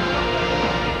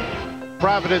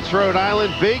 Providence, Rhode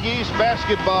Island, Big East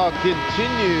basketball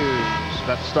continues.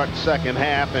 About to start the second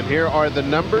half, and here are the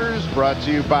numbers brought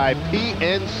to you by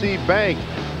PNC Bank.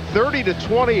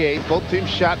 30-28, both teams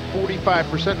shot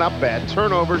 45%, not bad.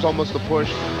 Turnovers, almost a push,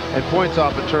 and points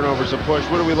off of turnovers, a push.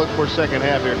 What do we look for second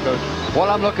half here, Coach? Well,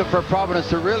 I'm looking for Providence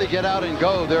to really get out and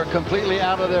go. They're completely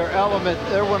out of their element.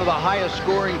 They're one of the highest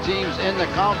scoring teams in the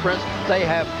conference. They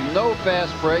have no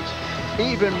fast breaks.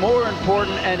 Even more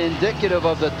important and indicative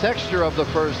of the texture of the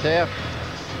first half,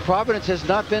 Providence has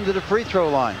not been to the free throw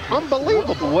line.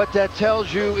 Unbelievable. What that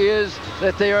tells you is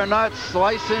that they are not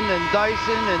slicing and dicing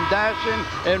and dashing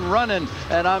and running.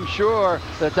 And I'm sure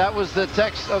that that was the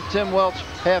text of Tim Welch's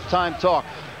halftime talk.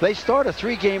 They start a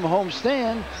 3-game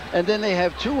homestand, and then they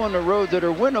have 2 on the road that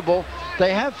are winnable.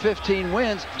 They have 15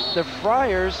 wins. The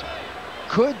Friars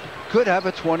could have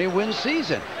a 20-win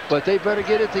season, but they better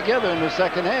get it together in the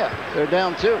second half. They're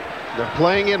down 2. They're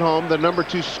playing at home. The number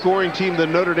 2 scoring team, the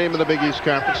Notre Dame of the Big East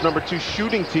Conference. Number 2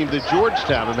 shooting team, the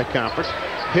Georgetown in the conference.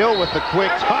 Hill with the quick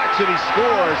touch, and he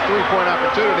scores. 3-point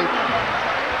opportunity.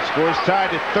 Scores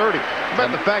tied at 30. How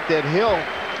about the fact that Hill,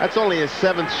 that's only his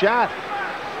 7th shot.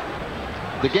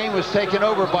 The game was taken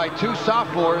over by 2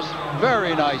 sophomores.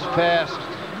 Very nice pass.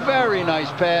 Very nice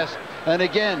pass. And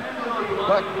again,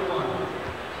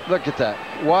 look at that.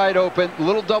 Wide open.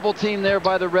 Little double team there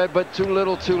by the Red, but too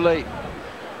little, too late.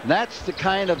 That's the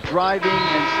kind of driving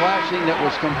and slashing that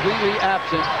was completely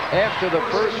absent after the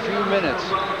first few minutes.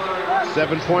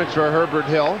 7 points for Herbert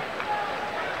Hill.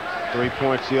 3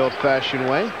 points the old-fashioned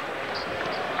way.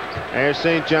 There's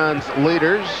St. John's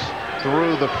leaders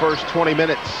through the first 20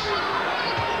 minutes.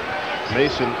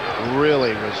 Mason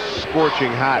really was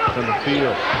scorching hot from the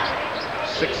field.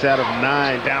 6 out of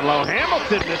 9 down low.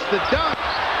 Hamilton missed the dunk.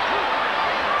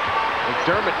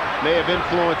 McDermott may have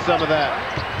influenced some of that.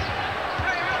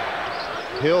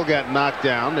 Hill got knocked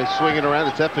down. They swing it around.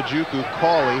 It's Efajuku,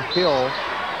 Cauley, Hill,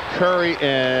 Curry,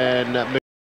 and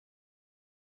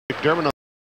McDermott.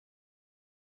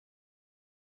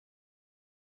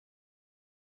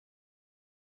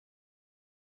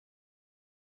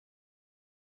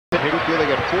 They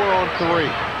got 4 on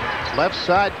 3. Left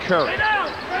side, Curry.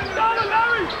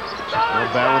 No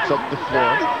balance up the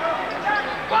floor.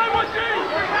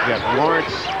 We got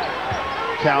Lawrence,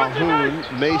 Calhoun,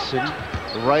 Mason,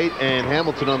 Wright, and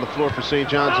Hamilton on the floor for St.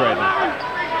 John's right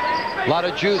now. A lot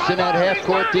of juice in that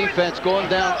half-court defense, going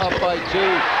down up by 2.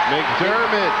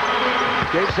 McDermott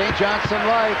gave St. John's some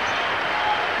life.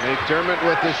 McDermott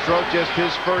with the stroke, just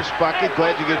his first bucket.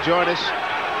 Glad you could join us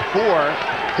for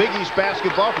Big East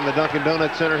basketball from the Dunkin'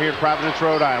 Donuts Center here in Providence,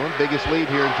 Rhode Island. Biggest lead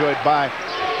here enjoyed by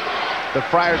the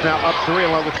Friars, now up 3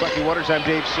 along with Bucky Waters. I'm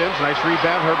Dave Sims. Nice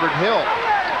rebound, Herbert Hill.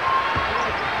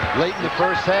 Late in the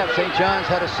first half, St.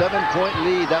 John's had a 7-point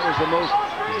lead. That was the most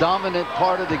dominant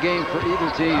part of the game for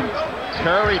either team.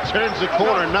 Curry turns the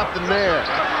corner, nothing there.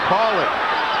 Call it.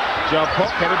 Jump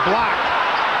hook, and it blocked.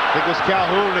 I think it was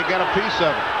Calhoun that got a piece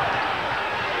of it.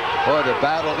 Boy, the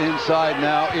battle inside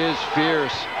now is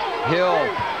fierce. Hill,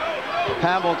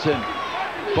 Hamilton,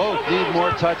 both need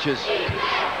more touches.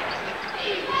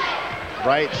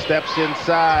 Wright steps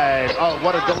inside. Oh,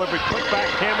 what a delivery. Quick back.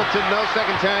 Hamilton, no,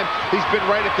 second time. He's been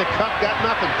right at the cup, got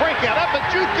nothing. Breakout up at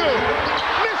Juku.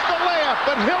 Missed the layup,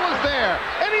 but Hill is there.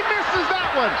 And he misses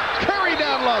that one. Curry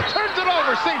down low, turns it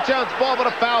over. St. John's ball, but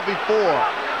a foul before.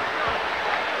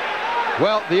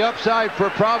 Well, the upside for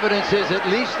Providence is at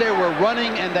least they were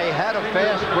running and they had a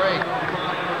fast break.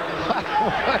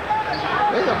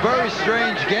 It's a very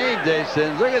strange game, Dave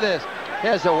Sims. Look at this. He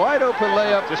has a wide open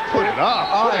layup. Just put it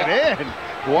up, put it in.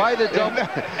 Why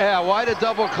the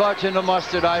double clutch in the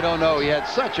mustard? I don't know. He had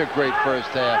such a great first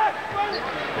half.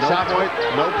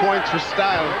 No points for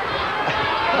Styler.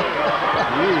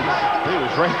 He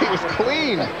was right. He was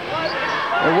clean.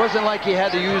 It wasn't like he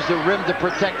had to use the rim to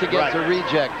protect against a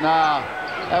reject. Nah,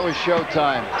 that was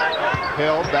showtime.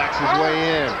 Hill backs his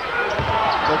way in.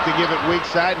 Look to give it weak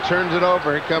side and turns it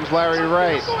over. Here comes Larry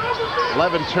Wright.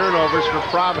 11 turnovers for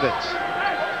Providence.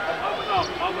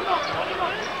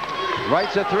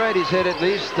 Wright's a threat. He's hit at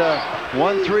least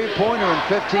 1 3-pointer in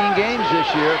 15 games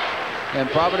this year. And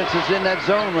Providence is in that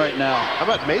zone right now. How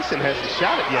about Mason? Hasn't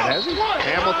shot it yet, has he?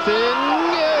 Hamilton,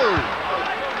 no.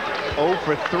 0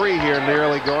 for 3 here in the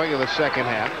early going of the second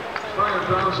half.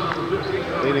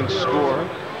 Leading scorer.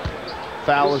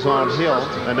 Foul is on Hill,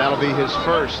 and that'll be his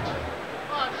first.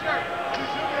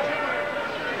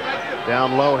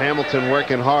 Down low, Hamilton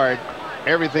working hard.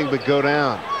 Everything but go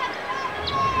down.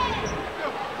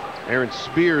 Aaron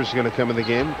Spears is going to come in the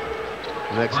game.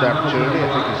 The next opportunity, I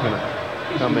think he's going to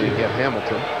come in and get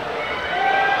Hamilton.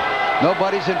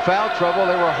 Nobody's in foul trouble.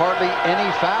 There were hardly any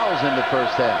fouls in the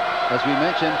first half. As we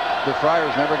mentioned, the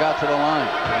Friars never got to the line.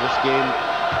 And this game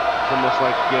is almost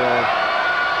like a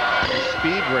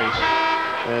speed race,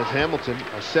 as Hamilton,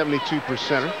 a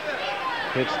 72%er,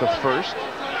 hits the first.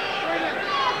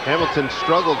 Hamilton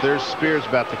struggled. There's Spears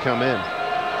about to come in.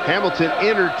 Hamilton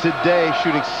entered today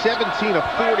shooting 17 of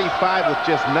 45 with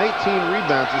just 19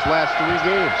 rebounds his last 3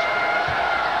 games.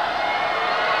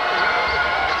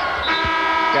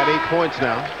 Got 8 points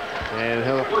now, and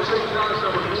he'll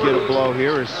get a blow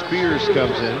here as Spears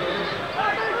comes in.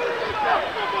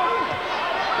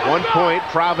 1 point,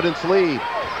 Providence lead.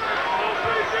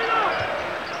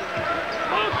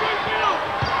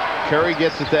 Curry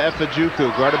gets it to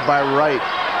Efajuku, guarded by Wright.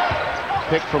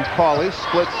 Pick from Pauly,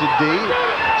 splits to D,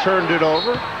 turned it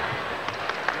over.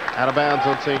 Out of bounds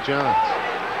on St. John's.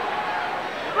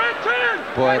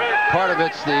 Boy, part of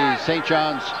it's the St.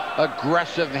 John's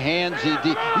aggressive handsy.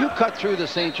 You cut through the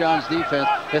St. John's defense,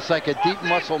 it's like a deep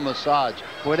muscle massage.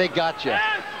 Boy, they got you.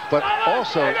 But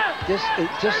also,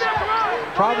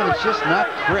 Providence just not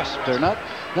crisp. They're not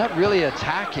really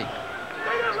attacking.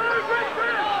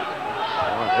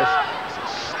 Oh, this is a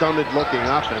stunted-looking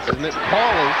offense, isn't it?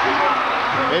 Pauly.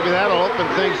 Maybe that'll open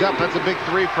things up. That's a big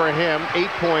 3 for him. 8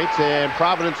 points, and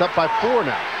Providence up by 4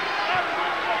 now.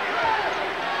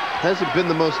 Hasn't been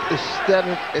the most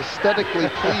aesthetically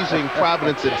pleasing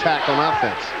Providence attack on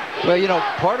offense. Well, you know,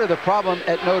 part of the problem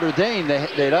at Notre Dame, they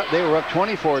were up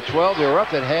 24-12. They were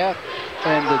up at half,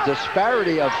 and the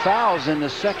disparity of fouls in the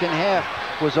second half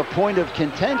was a point of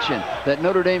contention. That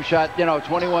Notre Dame shot,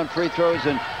 21 free throws,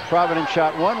 and Providence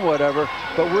shot 1, whatever.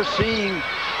 But we're seeing,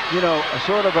 a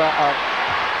sort of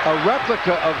a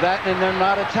replica of that, and they're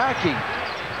not attacking.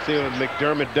 See what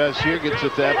McDermott does here. Gets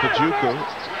it to Efajuku.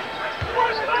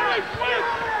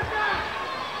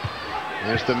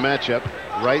 Here's the matchup.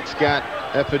 Wright's got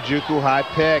Efajuku, high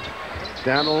pick.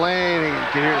 Down the lane, and you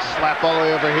can hear it slap all the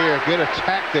way over here. Good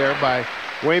attack there by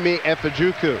Wayme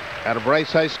Efajuku out of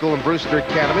Rice High School and Brewster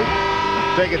Academy.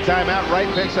 Take a timeout.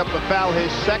 Wright picks up the foul,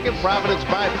 his second. Providence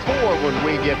by 4 when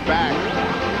we get back.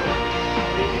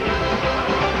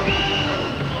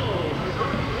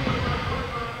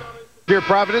 Dear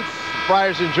Providence,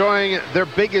 Friars enjoying their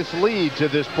biggest lead to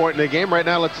this point in the game. Right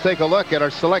now, let's take a look at our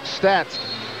select stats.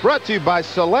 Brought to you by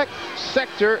Select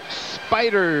Sector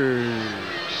Spiders.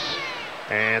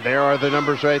 And there are the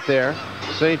numbers right there.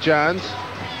 St. John's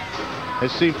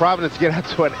has seen Providence get out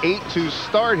to an 8-2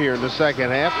 start here in the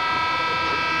second half.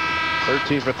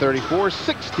 13 for 34,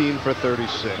 16 for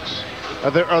 36.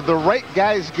 Are the right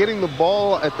guys getting the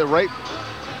ball at the right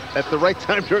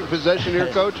time during possession here,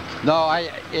 Coach? No,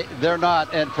 they're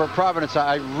not. And for Providence,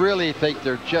 I really think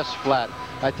they're just flat.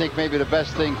 I think maybe the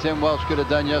best thing Tim Welch could have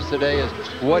done yesterday is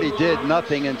what he did,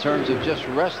 nothing in terms of just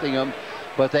resting them.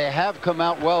 But they have come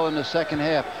out well in the second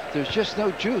half. There's just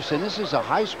no juice, and this is a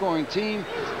high-scoring team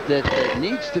that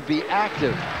needs to be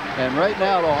active. And right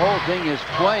now, the whole thing is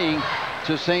playing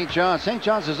to St. John's. St.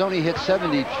 John's has only hit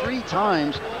 73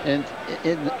 times in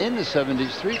the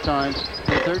 70s, 3 times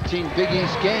in 13 Big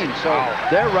East games. So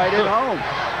they're right at home.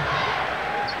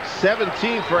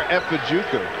 17 for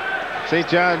Efajuku. St.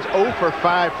 John's 0 for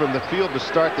 5 from the field to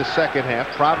start the second half.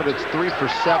 Providence 3 for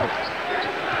 7.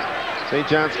 St.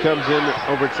 John's comes in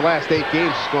over its last 8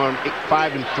 games, scoring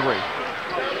 5 and 3.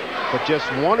 But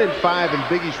just 1 and 5 in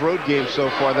Big East road games so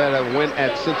far. That win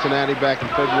at Cincinnati back in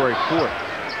February 4th.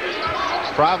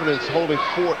 Providence holding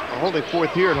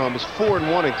fourth here at home is 4 and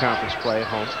 1 in conference play at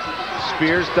home.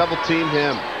 Spears double teamed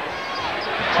him.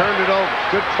 Turned it over.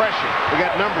 Good pressure. We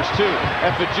got numbers too.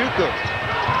 Efajuku.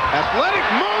 Athletic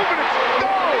move and it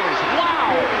goes.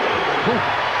 Wow.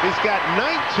 He's got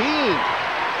 19.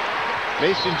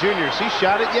 Mason Jr. Has he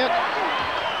shot it yet?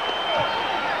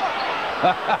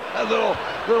 A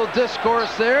little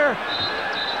discourse there.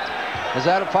 Is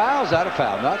that a foul? Is that a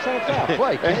foul? No, it's not a foul.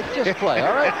 Play, kid. Just play,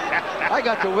 all right? I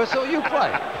got the whistle. You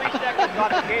play.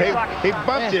 He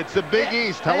bumped you. It's the Big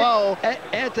East. Hello.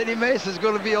 Anthony Mason's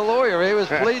going to be a lawyer. He was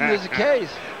pleading his case.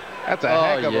 That's a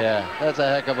heck of a move. That's a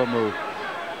heck of a move.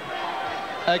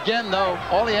 Again, though,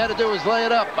 all he had to do was lay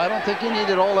it up. I don't think he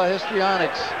needed all the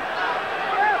histrionics.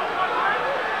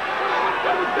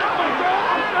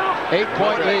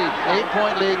 8-point lead.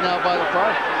 8-point lead now by the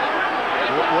Friars.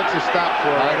 What's the stop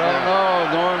for? I don't know.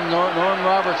 Norm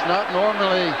Roberts not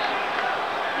normally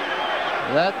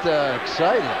that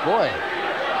excited. Boy,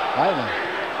 Ivan.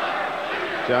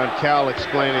 John Cowell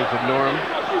explaining to Norm.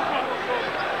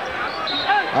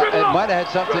 It might have had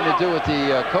something to do with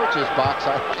the coach's box.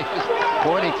 I think he was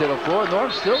pointing to the floor.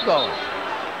 Norm's still going.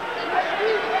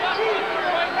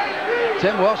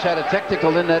 Tim Welsh had a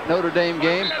technical in that Notre Dame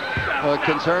game,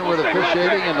 concerned with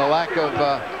officiating and the lack of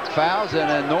fouls,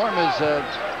 and Norm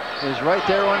is right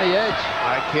there on the edge.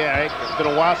 It's been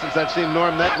a while since I've seen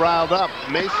Norm that riled up.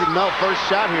 Mason Mel first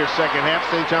shot here second half.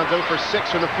 St. John's 0 for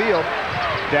 6 from the field.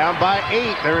 Down by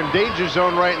 8. They're in danger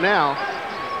zone right now.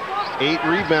 8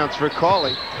 rebounds for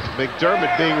Cauley.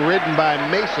 McDermott being ridden by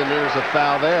Mason. There's a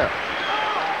foul there.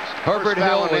 Herbert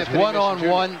Hill was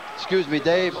one-on-one, excuse me,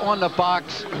 Dave, on the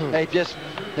box. They just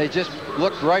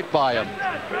looked right by him.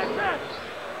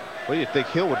 Well, you'd think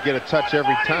Hill would get a touch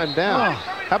every time down.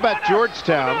 How about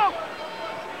Georgetown?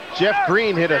 Jeff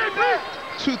Green hit a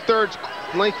 2/3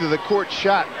 length of the court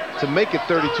shot to make it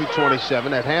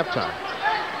 32-27 at halftime.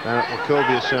 Down at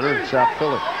Wachovia Center in South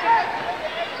Philly.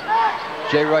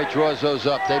 Jay Wright draws those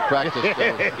up. They practice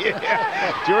those.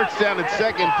 Yeah. Georgetown in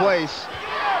second place.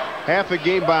 Half a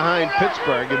game behind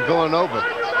Pittsburgh and Villanova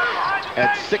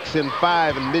at 6 and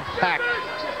 5 in mid-pack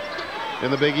in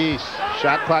the Big East.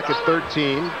 Shot clock at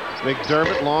 13.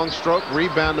 McDermott, long stroke,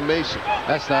 rebound to Mason.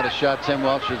 That's not a shot Tim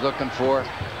Welch is looking for.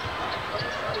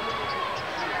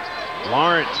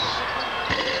 Lawrence.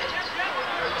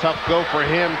 Tough go for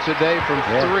him today from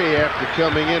 3 after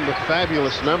coming in with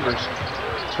fabulous numbers.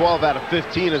 12 out of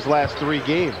 15 his last 3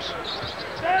 games.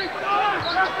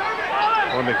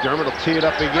 Or McDermott will tee it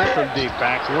up again from deep.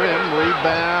 Back rim,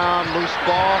 rebound, loose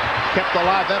ball. Kept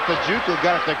alive. Efajuku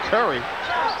got it to Curry.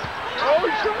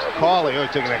 Cauley, he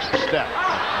took an extra step.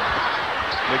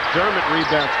 McDermott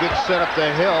rebounds. Good setup to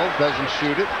Hill. Doesn't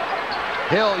shoot it.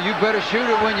 Hill, you better shoot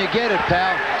it when you get it,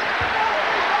 pal.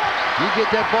 You get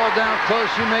that ball down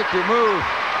close, you make your move.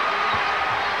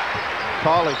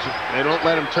 Cauley, they don't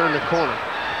let him turn the corner.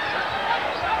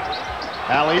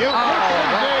 Alley-oop.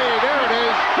 There it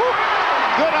is.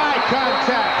 Good eye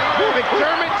contact.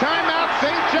 McDermott, timeout,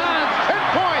 St. John's, 10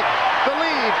 points. The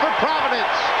lead for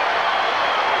Providence.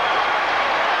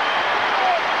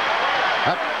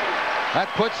 That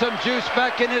put some juice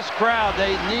back in this crowd.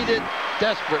 They need it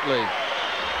desperately.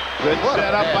 Good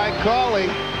setup by Cauley.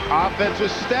 Offense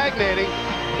was stagnating,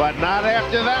 but not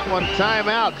after that one.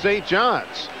 Timeout, St.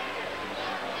 John's.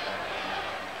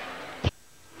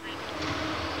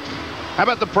 How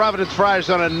about the Providence Friars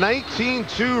on a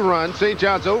 19-2 run? St.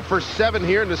 John's 0 for 7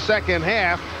 here in the second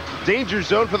half. Danger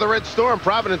zone for the Red Storm.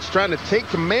 Providence trying to take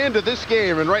command of this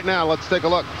game. And right now, let's take a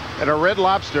look at a Red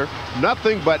Lobster.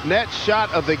 Nothing but net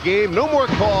shot of the game. No more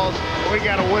calls. We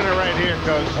got a winner right here,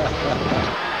 Coach.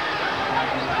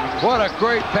 What a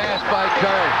great pass by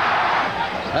Curry.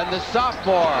 And the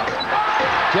sophomore,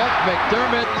 Jeff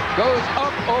McDermott, goes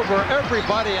up over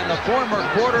everybody, and the former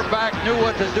quarterback knew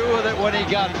what to do with it when he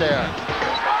got there.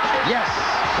 Yes.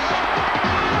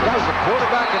 That was a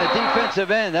quarterback and a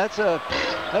defensive end. That's a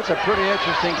pretty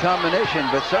interesting combination,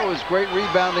 but so is great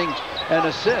rebounding and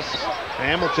assists.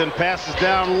 Hamilton passes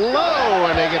down low,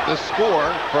 and they get the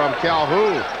score from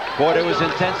Calhoun. Boy, there was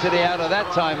intensity out of that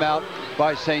timeout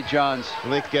by St. John's.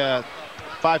 I think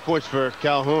 5 points for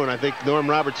Calhoun. I think Norm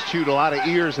Roberts chewed a lot of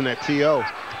ears in that TO.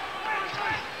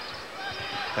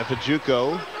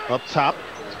 Efajuco up top.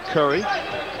 Curry.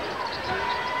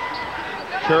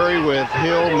 Curry with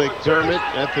Hill, McDermott,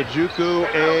 Efajuco,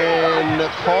 and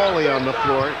Macaulay on the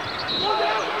floor.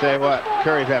 Tell you what,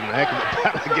 Curry's having a heck of a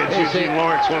battle against Eugene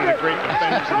Lawrence, one of the great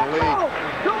defenders in the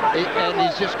league. And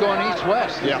he's just going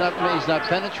east-west. He's not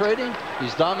penetrating.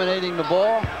 He's dominating the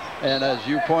ball. And as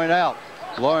you point out,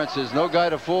 Lawrence is no guy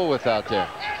to fool with out there.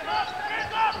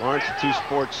 Lawrence, a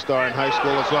two-sports star in high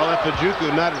school as well.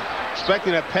 Efajuco not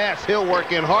expecting a pass. Hill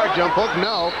working hard. Jump hook,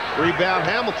 no. Rebound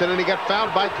Hamilton, and he got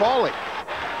fouled by Cauley.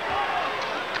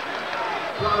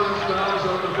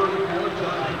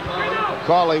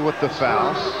 Cauley with the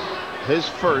foul, his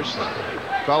first.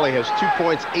 Cauley has 2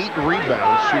 points, 8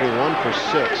 rebounds, shooting 1 for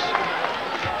 6.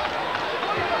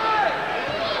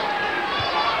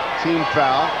 Team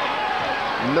foul,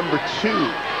 number 2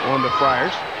 on the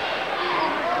Friars.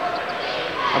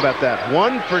 How about that?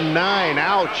 1 for 9,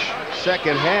 ouch,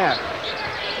 second half.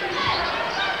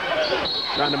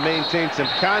 Trying to maintain some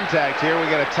contact here. We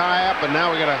got a tie up, and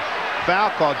now we got a foul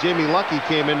call. Jamie Lucky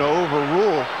came in to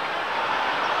overrule.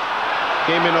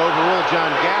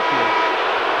 John Gaffney.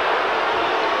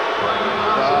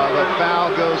 The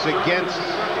foul goes against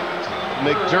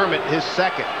McDermott, his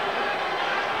second.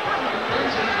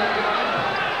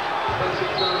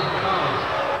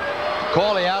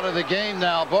 Cauley out of the game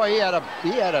now. Boy, he had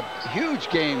a huge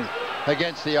game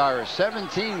against the Irish.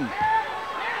 15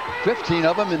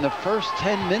 of them in the first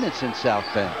 10 minutes in South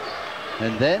Bend.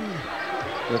 And then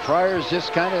the Friars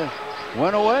just kind of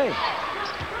went away.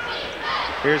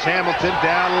 Here's Hamilton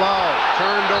down low,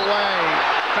 turned away,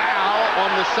 foul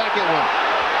on the second one.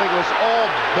 I think it was all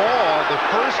ball the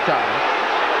first time.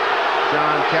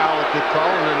 John Cowlick could call,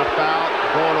 and then a foul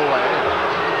going away.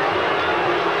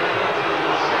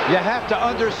 You have to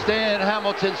understand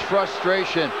Hamilton's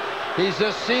frustration. He's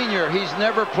a senior. He's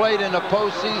never played in a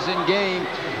postseason game,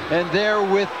 and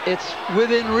it's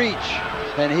within reach.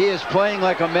 And he is playing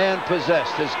like a man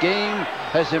possessed. His game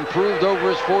has improved over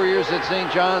his 4 years at St.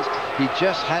 John's. He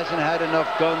just hasn't had enough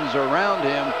guns around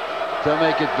him to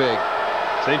make it big.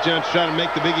 St. John's trying to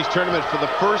make the Big East tournament for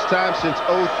the first time since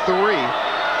 '03.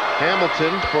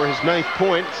 Hamilton for his 9th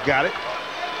point. He's got it.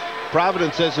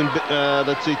 Providence has,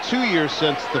 let's say, 2 years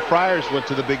since the Friars went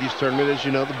to the Big East tournament. As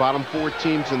you know, the bottom 4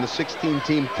 teams in the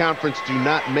 16-team conference do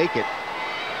not make it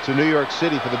to New York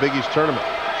City for the Big East tournament.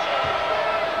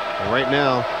 And right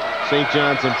now, St.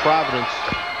 John's and Providence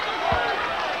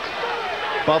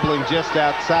bubbling just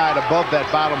outside above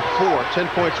that bottom 4. 10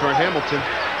 points for Hamilton.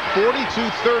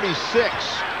 42-36.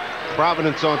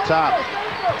 Providence on top.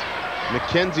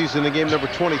 McKenzie's in the game, number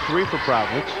 23 for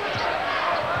Providence.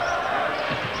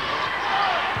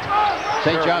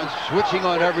 St. John's switching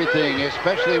on everything,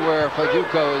 especially where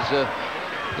Fajuco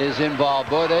is involved.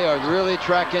 Boy, they are really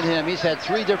tracking him. He's had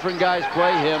 3 different guys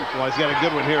play him. Well, he's got a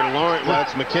good one here. Lawrence, well,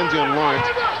 it's McKenzie on Lawrence.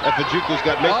 Fajuco's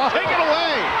got take it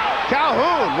away.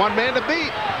 Calhoun, 1 man to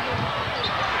beat.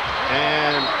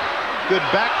 And good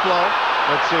backflow.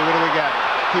 Let's see, what do we got?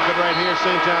 Keep it right here.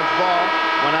 St. John's ball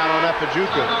went out on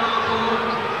Fajuco.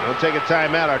 We'll take a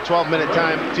timeout, our 12-minute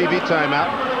TV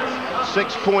timeout.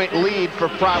 6-point lead for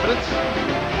Providence.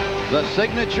 The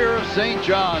signature of St.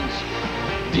 John's,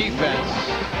 defense.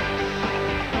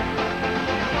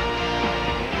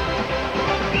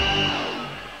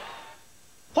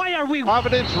 Why are we?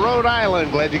 Providence, Rhode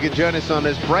Island. Glad you could join us on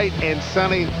this bright and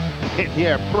sunny.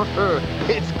 Yeah,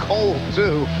 it's cold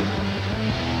too.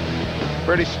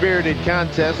 Pretty spirited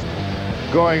contest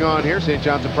going on here, St.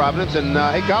 John's and Providence. And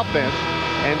hey, golf fans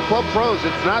and club pros,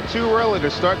 it's not too early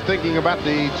to start thinking about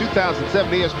the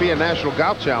 2007 ESPN National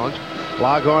Golf Challenge.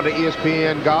 Log on to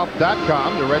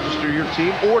ESPNGolf.com to register your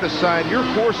team or to sign your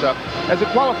course up as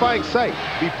a qualifying site.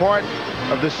 Be part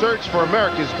of the search for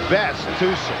America's best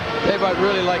twosome. Dave, I'd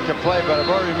really like to play, but I've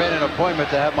already made an appointment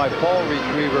to have my ball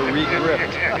retriever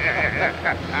re-gripped.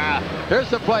 Here's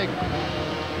the play.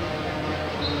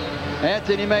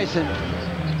 Anthony Mason,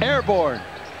 airborne.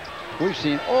 We've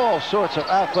seen all sorts of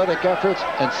athletic efforts,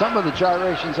 and some of the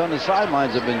gyrations on the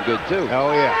sidelines have been good, too.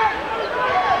 Oh, yeah.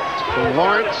 So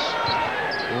Lawrence,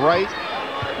 Wright,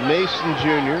 Mason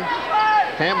Jr.,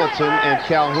 Hamilton, and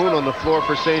Calhoun on the floor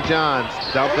for St. John's.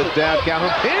 Dump it down.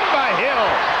 Calhoun pinned by Hill.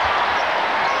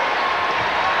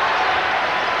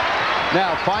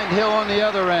 Now find Hill on the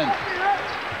other end.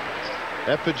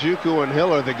 Efajuku and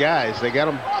Hill are the guys. They got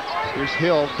him. Here's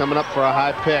Hill coming up for a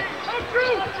high pick.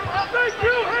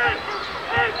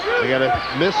 They got a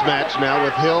mismatch now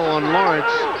with Hill on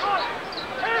Lawrence.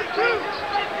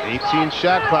 18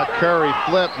 shot clock. Curry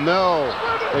flip. No.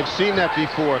 They've seen that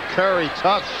before. Curry,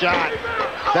 tough shot.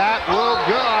 That will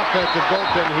go offensive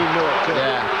goaltender. He knew it too.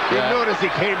 He knew it as he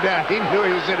came down. He knew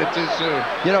he was in it too soon.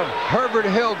 You know, Herbert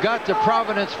Hill got to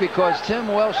Providence because Tim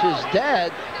Welsh's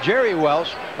dad, Jerry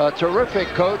Welsh, a terrific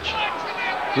coach,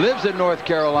 lives in North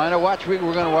Carolina. Watch, we're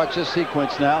going to watch this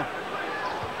sequence now.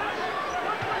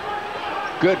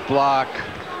 Good block.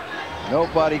 No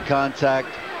body contact.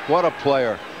 What a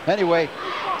player. Anyway,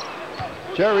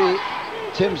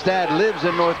 Tim's dad lives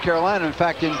in North Carolina. In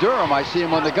fact, in Durham, I see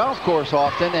him on the golf course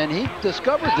often, and he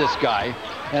discovered this guy.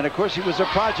 And of course, he was a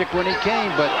project when he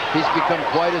came, but he's become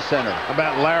quite a center. How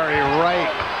about Larry Wright?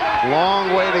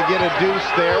 Long way to get a deuce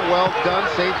there. Well done.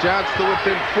 St. John's still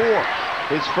within 4.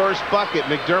 His first bucket.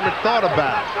 McDermott thought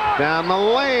about it. Down the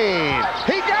lane.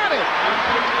 He got it!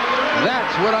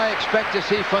 That's what I expect to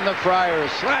see from the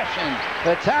Friars. Slashing,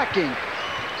 attacking.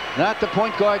 Not the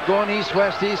point guard going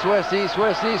east-west, east-west,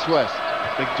 east-west, east-west.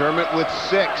 McDermott with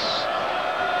 6.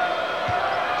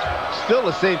 Still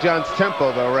a St. John's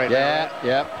tempo, though, right now.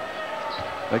 Yeah.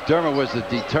 McDermott was the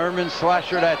determined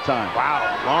slasher that time. Wow,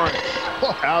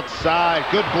 Lawrence outside.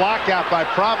 Good block out by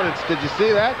Providence. Did you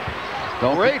see that?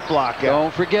 Great block out.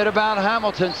 Don't forget about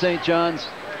Hamilton, St. John's.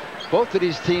 Both of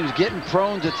these teams getting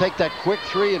prone to take that quick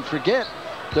 3 and forget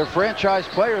their franchise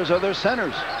players are their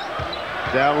centers.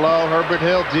 Down low, Herbert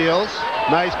Hill deals.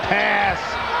 Nice pass.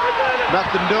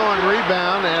 Nothing doing.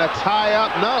 Rebound and a tie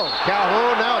up. No.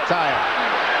 Calhoun now a tie up.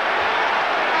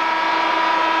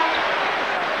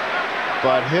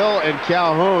 But Hill and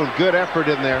Calhoun, good effort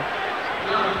in there.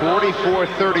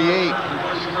 44-38.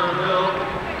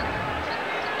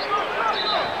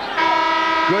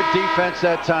 Good defense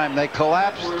that time. They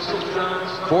collapsed,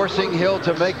 forcing Hill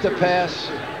to make the pass.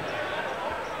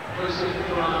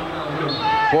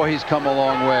 Boy, he's come a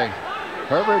long way.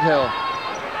 Herbert Hill.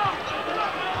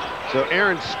 So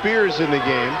Aaron Spears in the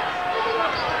game.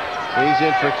 He's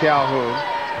in for Calhoun.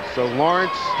 So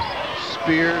Lawrence,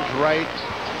 Spears, Wright,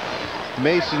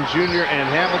 Mason Jr. and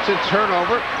Hamilton.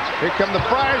 Turnover. Here come the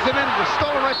Friars, and then it's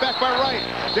stolen right back by Wright.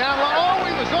 Down low. Oh,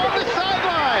 he was on the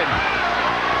sideline.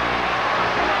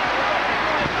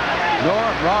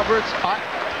 Norm Roberts.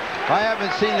 I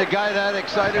haven't seen the guy that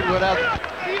excited without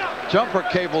jumper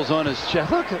cables on his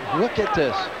chest. Look at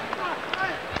this.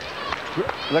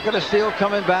 Look at the steal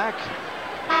coming back.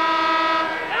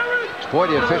 Boy,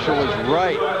 the official was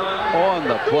right on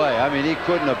the play. I mean, he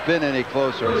couldn't have been any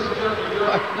closer.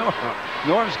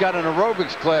 Norm's got an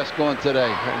aerobics class going today.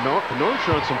 Norm's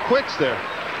showing some quicks there.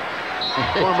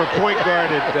 Former point guard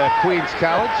at Queens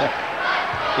College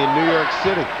in New York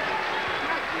City.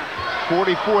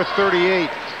 44-38.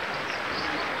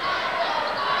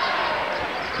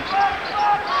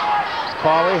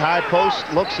 Pauly, high post,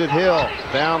 looks at Hill.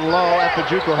 Down low,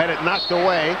 Efajuku had it knocked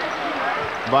away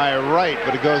by Wright,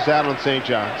 but it goes out on St.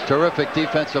 John's. Terrific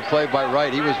defensive play by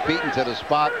Wright. He was beaten to the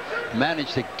spot,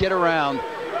 managed to get around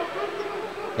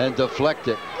and deflect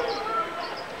it.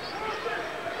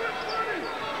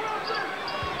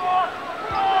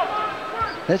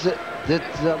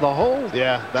 The whole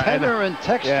tenor and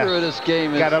texture of this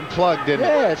game got unplugged, didn't it?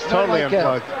 Yeah, it's totally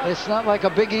unplugged. It's not like a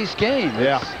Big East game.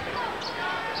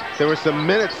 There were some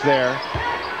minutes there,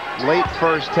 late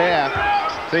first half.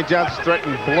 St. John's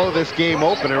threatened to blow this game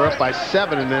open. They were up by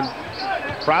 7, and then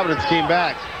Providence came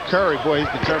back. Curry, boy,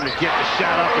 he's determined to get the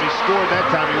shot up, and he scored that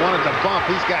time. He wanted to bump.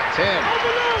 He's got 10.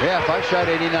 Yeah, if I shot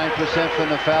 89%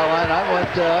 from the foul line, I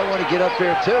want to get up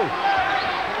there too.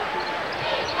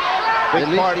 At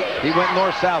least he went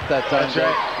north-south that time. That's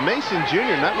right. Mason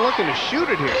Jr. not looking to shoot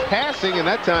it here. Passing, and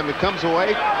that time it comes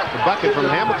away. The bucket from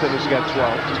Hamilton has got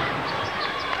 12.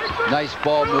 Nice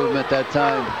ball movement that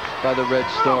time by the Red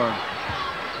Storm.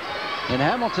 And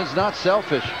Hamilton's not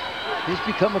selfish. He's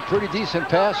become a pretty decent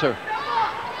passer.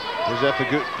 There's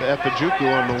Efajuku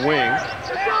on the wing.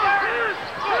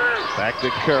 Back to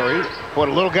Curry. Boy,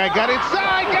 the little guy got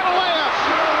inside, got a layup.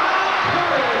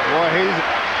 Boy,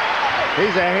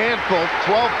 he's a handful.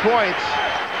 12 points.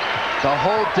 The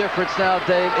whole difference now,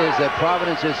 Dave, is that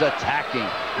Providence is attacking.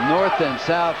 North and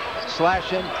south,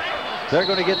 slashing. They're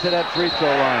going to get to that free throw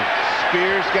line.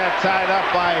 Spears got tied up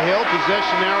by Hill.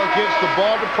 Possession arrow gives the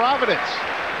ball to Providence.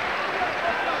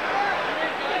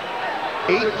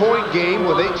 8-point game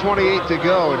with 8:28 to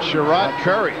go, and Sherrod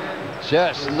Curry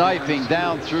just knifing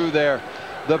down through there.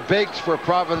 The bigs for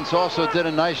Providence also did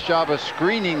a nice job of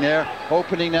screening there,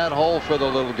 opening that hole for the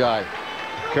little guy.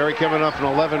 Curry coming off an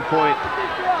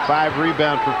 11.5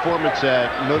 rebound performance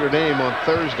at Notre Dame on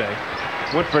Thursday.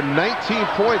 Went for 19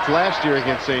 points last year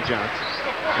against St. John's.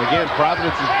 Again,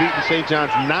 Providence has beaten St.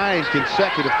 John's 9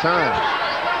 consecutive times.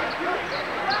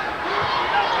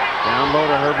 Down low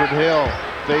to Herbert Hill.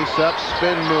 Face up,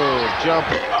 spin move, jump,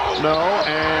 no,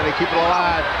 and they keep it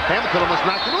alive. Hamilton almost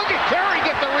knocked it. Look at Curry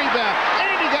get the rebound,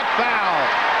 and he got fouled.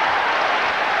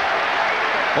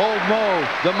 Old Mo,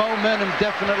 the momentum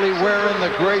definitely wearing the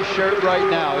gray shirt right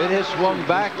now. It has swung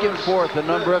back and forth a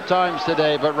number of times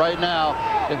today, but right now,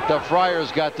 the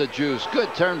Friars got the juice.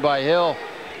 Good turn by Hill.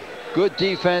 Good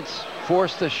defense,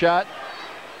 forced the shot.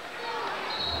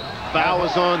 Foul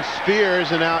was on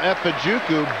Spears, and now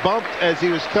Efajuku bumped as he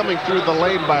was coming through the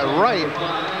lane by Wright.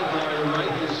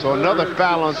 So another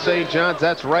foul on St. John's.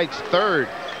 That's Wright's third.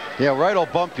 Yeah, Wright will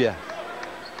bump you.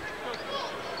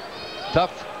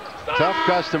 Tough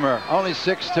customer. Only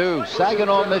 6'2",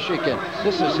 Saginaw, Michigan.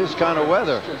 This is his kind of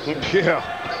weather. Yeah,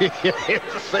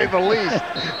 to say the least.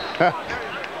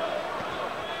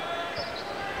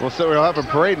 So we'll have a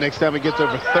parade next time it gets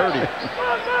over 30.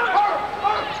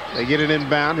 They get it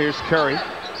inbound. Here's Curry.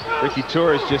 Ricky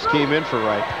Torres just came in for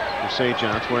Wright for St.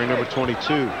 John's, wearing number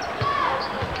 22.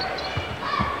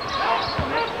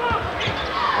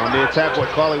 On the attack, boy,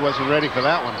 Cauley wasn't ready for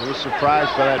that one. He was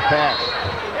surprised by that pass.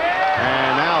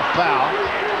 And now foul.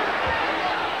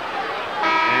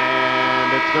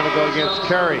 And it's going to go against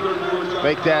Curry.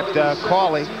 Make that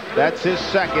Cauley. That's his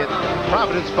second.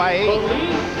 Providence by 8.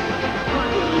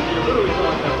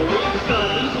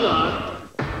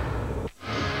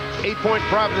 8-point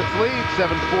Providence lead,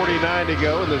 7:49 to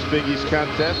go in this Big East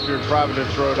contest here in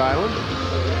Providence, Rhode Island.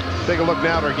 Take a look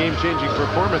now at our game-changing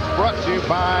performance brought to you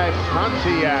by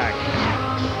Pontiac.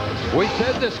 We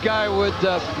said this guy would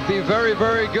be very,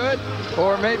 very good,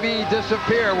 or maybe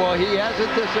disappear. Well, he hasn't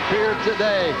disappeared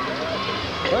today.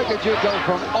 Look at you go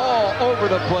from all over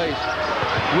the place.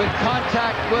 With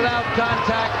contact, without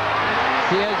contact,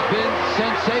 he has been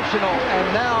sensational.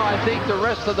 And now I think the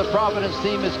rest of the Providence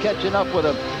team is catching up with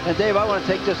him. And Dave, I want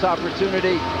to take this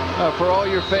opportunity for all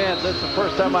your fans. That's the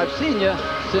first time I've seen you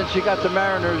since you got the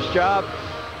Mariners job.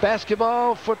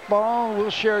 Basketball, football, we'll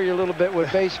share you a little bit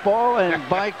with baseball, and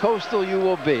bi-coastal you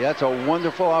will be. That's a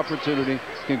wonderful opportunity.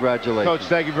 Congratulations. Coach,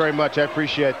 thank you very much. I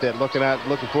appreciate that.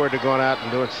 Looking forward to going out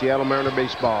and doing Seattle Mariner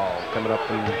baseball coming up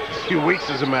in a few weeks,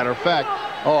 as a matter of fact.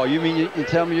 Oh, you mean you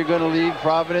tell me you're going to leave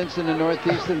Providence in the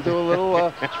Northeast and do a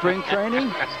little spring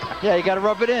training? Yeah, you got to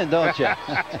rub it in, don't you?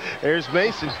 There's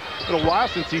Mason. It's been a while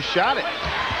since he shot it.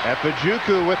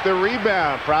 Efajuku with the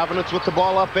rebound. Providence with the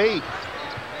ball up 8.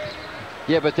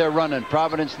 Yeah, but they're running.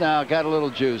 Providence now got a little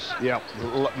juice. Yeah,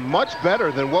 much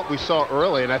better than what we saw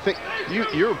early. And I think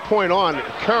your point on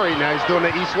Curry now, he's doing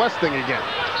the East-West thing again.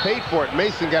 Paid for it.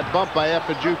 Mason got bumped by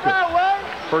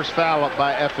Efajuku. First foul up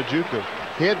by Efajuku.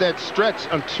 He had that stretch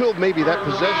until maybe that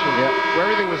possession, where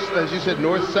everything was, as you said,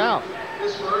 north-south.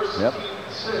 Yep.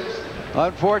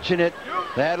 Unfortunate.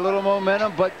 They had a little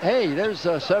momentum, but hey, there's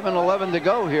 7:11 to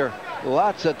go here.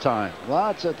 Lots of time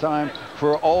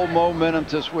for all momentum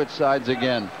to switch sides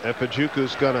again.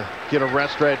 Efajuku's going to get a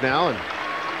rest right now, and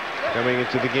coming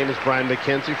into the game is Brian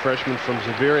McKenzie, freshman from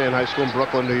Xaverian High School in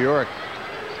Brooklyn, New York.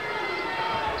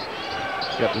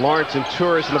 Got Lawrence and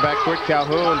Torres in the backcourt.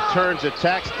 Calhoun turns,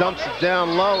 attacks, dumps it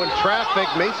down low in traffic.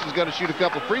 Mason's going to shoot a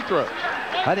couple free throws.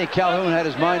 I think Calhoun had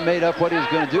his mind made up what he was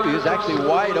going to do. He was actually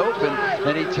wide open,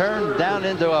 and he turned down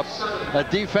into a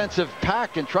defensive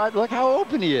pack and tried. Look how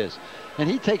open he is. And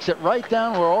he takes it right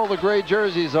down where all the gray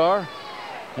jerseys are,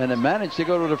 and then managed to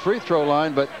go to the free throw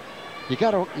line. But you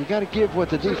got to give what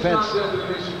the defense.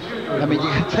 I mean, you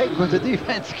got to take what the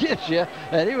defense gives you,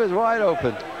 and he was wide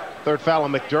open. Third foul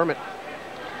on McDermott.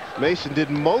 Mason did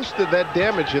most of that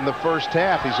damage in the first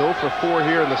half. He's 0 for 4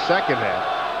 here in the second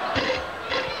half.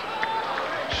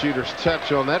 Shooter's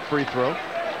touch on that free throw.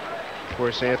 Of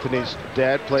course, Anthony's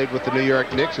dad played with the New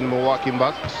York Knicks and the Milwaukee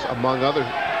Bucks, among other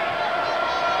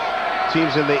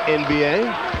teams in the NBA.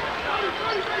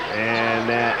 And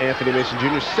Anthony Mason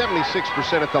Jr.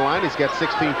 76% at the line. He's got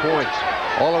 16 points.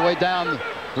 All the way down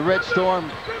The Red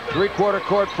Storm, three-quarter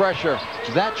court pressure.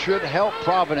 That should help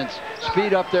Providence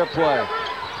speed up their play.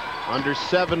 Under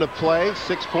 7 to play,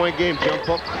 6-point game. Jump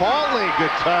up, Pauly, good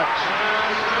touch.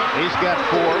 He's got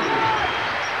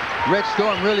 4. Red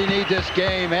Storm really need this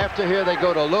game. After here, they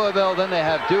go to Louisville, then they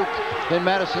have Duke in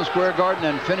Madison Square Garden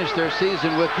and finish their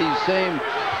season with these same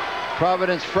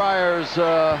Providence Friars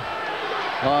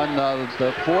on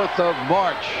the 4th of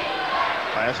March.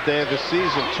 Last day of the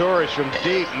season. Torres from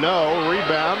deep, no.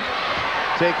 Rebound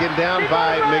taken down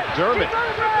by McDermott.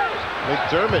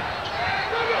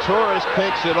 Torres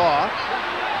picks it off,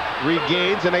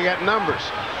 regains, and they got numbers.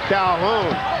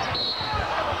 Calhoun,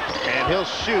 and he'll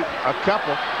shoot a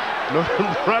couple.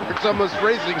 Norman Roberts almost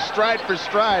racing stride for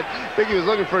stride. I think he was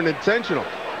looking for an intentional.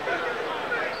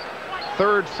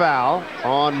 3rd foul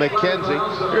on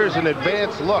McKenzie. Here's an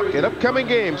advanced look at upcoming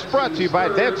games brought to you by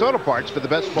Advance Auto Parts. For the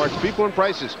best parts, people, and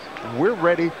prices, we're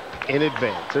ready in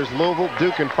advance. There's Louisville,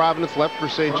 Duke, and Providence left for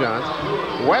St. John's.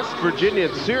 West Virginia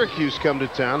and Syracuse come to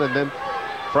town, and then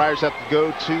Friars have to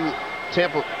go to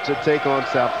Tampa to take on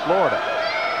South Florida.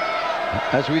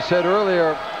 As we said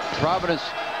earlier, Providence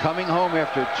coming home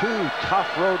after 2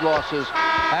 tough road losses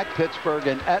at Pittsburgh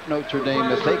and at Notre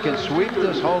Dame. If they can sweep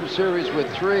this home series with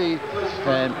 3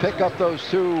 and pick up those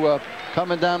 2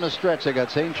 coming down the stretch, they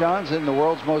got St. John's in the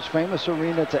world's most famous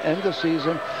arena to end the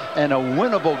season and a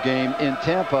winnable game in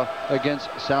Tampa against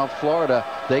South Florida.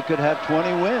 They could have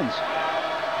 20 wins.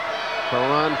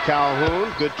 Karan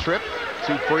Calhoun, good trip.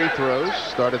 2 free throws.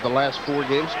 Started the last 4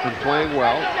 games. Been playing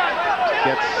well.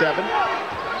 Gets 7.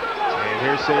 And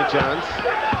here's St. John's.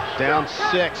 Down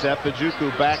 6.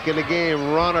 Efajuku back in the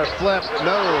game. Runner flip.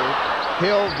 No.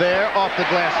 Hill there. Off the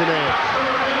glass and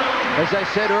in. As I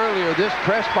said earlier, this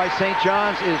press by St.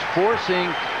 John's is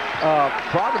forcing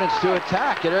Providence to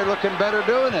attack, and they're looking better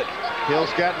doing it.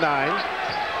 Hill's got 9.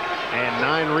 And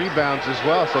 9 rebounds as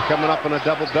well. So coming up on a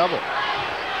double-double.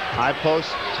 High post,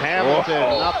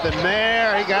 Hamilton, nothing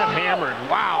there. He got hammered.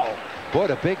 Wow. Boy,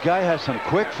 the big guy has some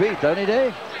quick feet, doesn't he,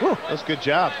 Dave? Whew. That's a good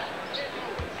job.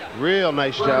 Real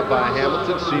nice job by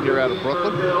Hamilton, senior out of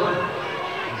Brooklyn.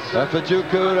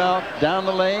 Efajuku out down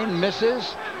the lane,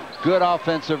 misses. Good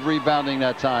offensive rebounding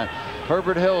that time.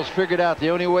 Herbert Hill's figured out the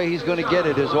only way he's going to get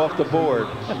it is off the board.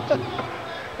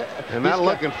 And not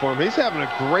looking for him. He's having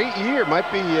a great year.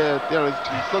 Might be,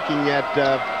 he's looking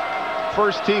at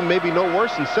first team, maybe no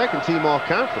worse than second team all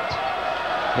conference.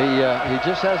 He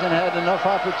just hasn't had enough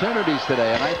opportunities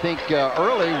today, and I think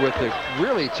early with the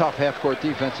really tough half-court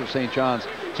defense of St. John's,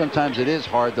 sometimes it is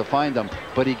hard to find them,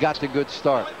 but he got the good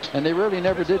start, and they really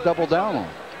never did double down on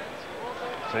him.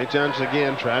 St. John's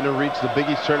again trying to reach the Big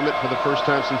East tournament for the first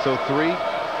time since '03.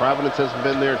 Providence hasn't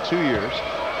been there 2 years.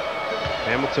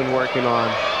 Hamilton working on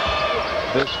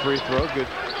this free throw. Good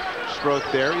stroke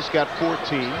there. He's got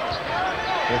 14.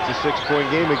 It's a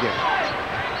 6-point game again.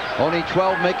 Only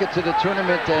 12 make it to the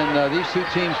tournament, and these 2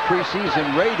 teams'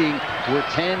 preseason rating were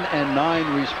 10 and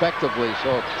 9 respectively.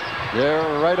 So they're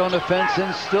right on the fence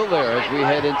and still there as we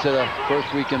head into the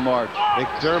first week in March.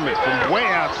 McDermott from way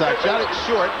outside, shot it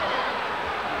short.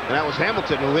 And that was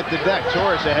Hamilton who hit the deck.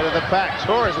 Torres ahead of the pack.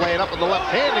 Torres laying up with the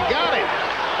left hand and got it.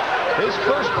 His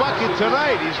first bucket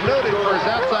tonight. He's noted for his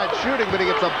outside shooting, but he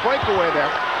gets a breakaway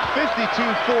there.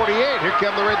 52-48. Here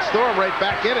come the Red Storm right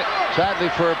back in it. Sadly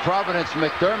for Providence,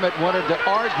 McDermott wanted to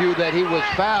argue that he was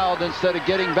fouled instead of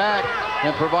getting back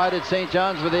and provided St.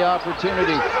 John's with the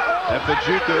opportunity.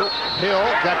 Efajuku, Hill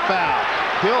got fouled.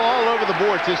 Hill all over the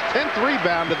boards. His 10th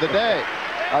rebound of the day.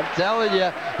 I'm telling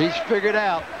you, he's figured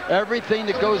out everything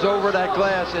that goes over that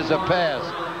glass is a pass.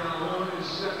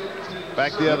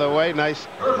 Back the other way. Nice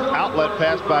outlet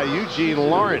pass by Eugene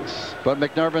Lawrence. But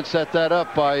McDermott set that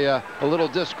up by a little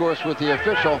discourse with the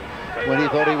official when he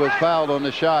thought he was fouled on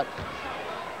the shot.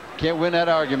 Can't win that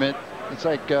argument. It's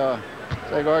like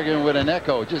arguing with an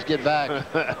echo. Just get back.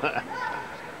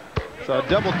 So a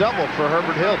double-double for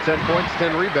Herbert Hill. 10 points,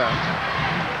 10 rebounds.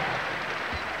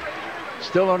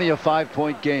 Still only a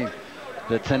 5-point game.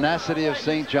 The tenacity of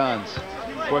St. John's.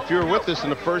 Well, if you were with us in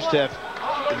the first half,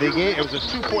 the game, it was a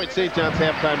 2-point St. John's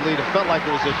halftime lead. It felt like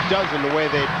it was a dozen the way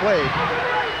they played.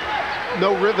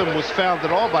 No rhythm was found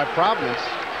at all by Providence.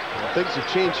 Things have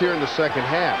changed here in the second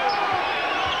half.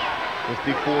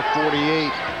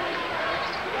 54-48.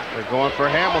 They're going for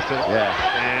Hamilton. Yeah.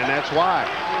 And that's why.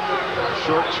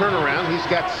 Short turnaround. He's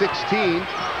got 16.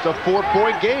 It's a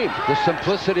 4-point game. The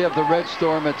simplicity of the Red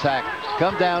Storm attack.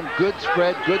 Come down, good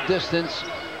spread, good distance,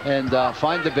 and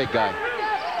find the big guy.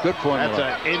 Good formula.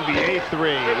 That's an NBA 3.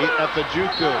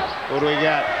 Efajuku. What do we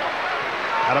got?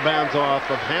 Out of bounds off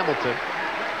of Hamilton.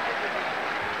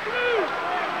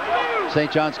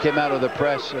 St. John's came out of the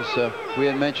press, as we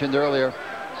had mentioned earlier.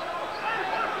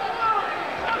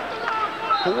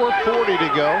 4:40 to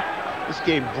go. This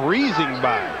game breezing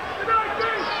by.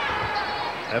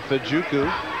 Efajuku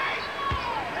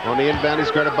on the inbound.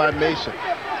 He's guarded by Mason.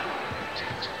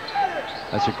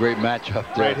 That's a great matchup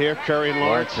there. Right here, Curry and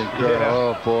Lawrence. Yeah.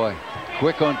 Oh, boy.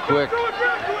 Quick on quick.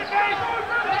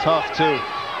 Tough, too.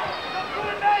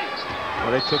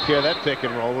 Well, they took care of that pick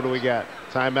and roll. What do we got?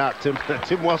 Timeout.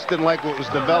 Tim Wells didn't like what was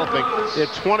developing. They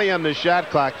had 20 on the shot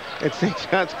clock, and St.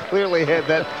 John's clearly had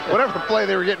that. Whatever play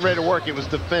they were getting ready to work, it was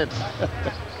defense.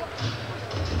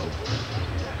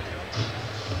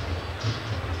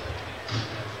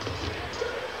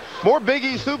 More Big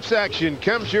East hoops action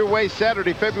comes your way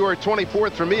Saturday, February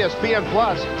 24th from ESPN+.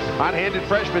 Hot-handed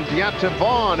freshman Deonta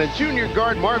Vaughn and junior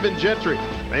guard Marvin Gentry.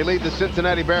 They lead the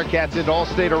Cincinnati Bearcats into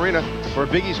Allstate Arena for a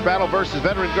Big East battle versus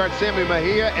veteran guard Sammy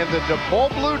Mejia and the DePaul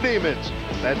Blue Demons.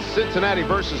 That's Cincinnati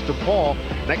versus DePaul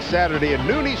next Saturday at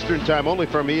noon Eastern time, only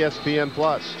from ESPN+.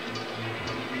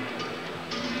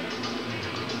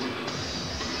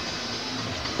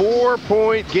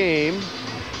 4-point game.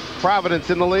 Providence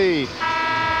in the lead.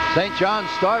 St. John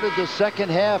started the second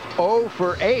half 0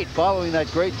 for 8 following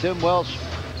that great Tim Welsh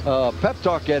pep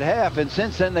talk at half, and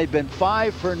since then they've been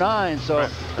 5 for 9. So right.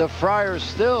 The Friars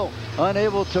still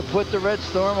unable to put the Red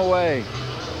Storm away.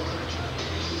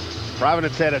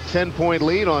 Providence had a 10-point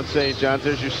lead on St. John's.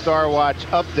 There's your Star Watch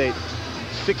update.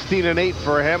 16 and 8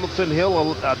 for Hamilton.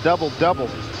 Hill a double-double.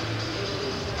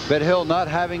 But Hill not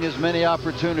having as many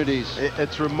opportunities.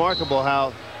 It's remarkable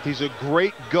how he's a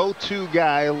great go-to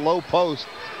guy, low post,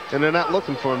 and they're not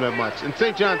looking for him that much. And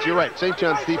St. John's, you're right, St.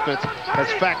 John's defense has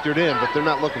factored in, but they're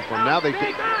not looking for him. Now they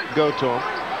go to him.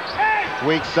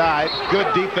 Weak side, good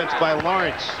defense by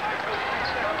Lawrence.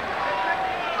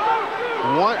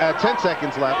 10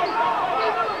 seconds left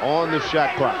on the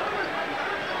shot clock.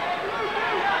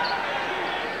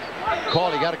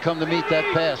 Call, got to come to meet that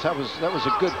pass. That was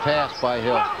a good pass by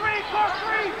Hill.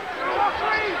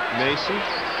 Mason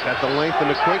got the length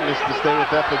and the quickness to stay with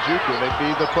Efajuku. They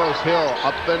feed the post. Hill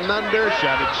up and under,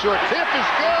 shot it short. Tip is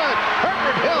good.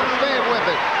 Herbert Hill staying with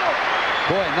it.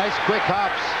 Boy, nice quick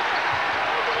hops.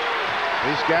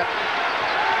 He's got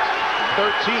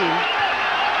 13.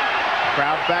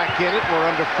 Crowd back in it. We're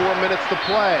under 4 minutes to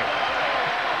play.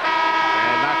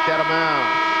 And knocked out of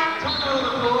bounds.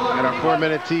 At our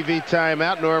 4-minute TV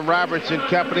timeout, Norm Roberts and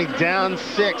company down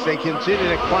 6. They continue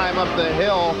to climb up the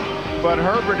hill, but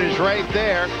Herbert is right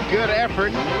there. Good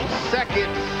effort. Second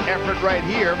effort right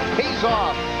here. Pays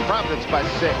off. Providence by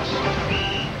 6.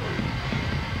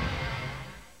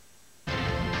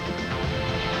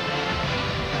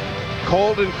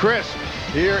 Cold and crisp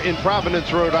here in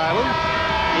Providence, Rhode Island.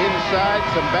 Inside,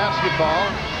 some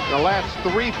basketball. The last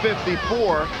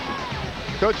 3:54.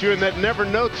 Coach, you're in that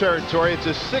never-know territory. It's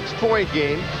a 6-point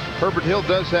game. Herbert Hill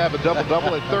does have a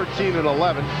double-double at 13 and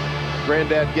 11.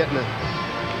 Granddad getting a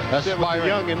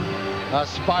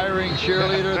aspiring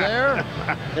cheerleader there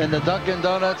in the Dunkin'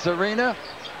 Donuts Arena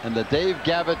and the Dave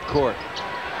Gavitt court.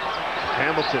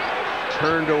 Hamilton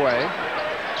turned away.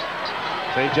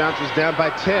 St. John's was down by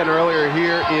 10 earlier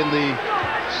here in the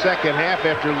second half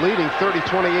after leading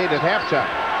 30-28 at halftime.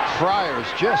 Friars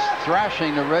just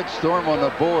thrashing the Red Storm on the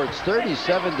boards,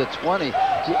 37-20.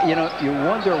 You know, you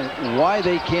wonder why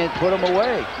they can't put them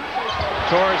away.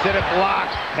 Torres hit it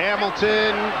blocked.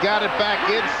 Hamilton got it back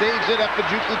in, saves it.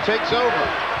 Efajuku takes over.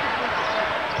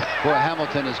 Boy,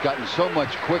 Hamilton has gotten so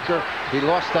much quicker. He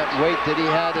lost that weight that he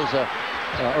had as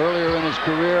earlier in his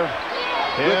career.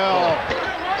 Hill.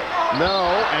 No,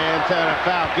 and a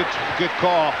foul. Good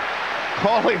call.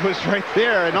 Cawley was right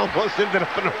there and almost ended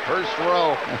up in the first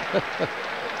row.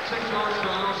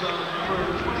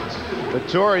 But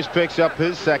Torres picks up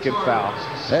his second foul.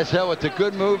 That's Hill with the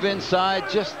good move inside.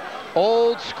 Just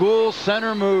old school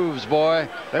center moves, boy.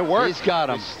 They work. He's got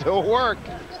them. They still work.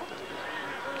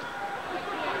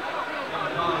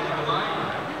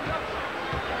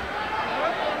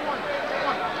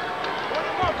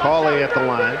 Cawley at the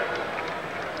line.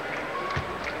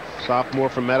 Sophomore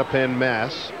from Mattapan,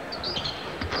 Mass.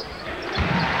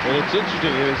 And it's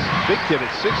interesting, his big kid at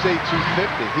 6'8",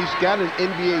 250. He's got an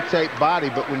NBA-type body,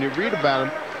 but when you read about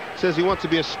him, it says he wants to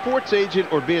be a sports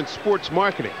agent or be in sports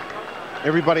marketing.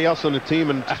 Everybody else on the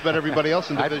team and just about everybody else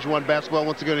in Division I basketball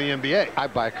wants to go to the NBA. I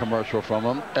buy a commercial from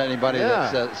him. Anybody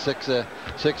that's 6'8"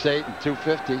 and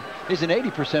 250. He's an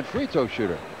 80% free throw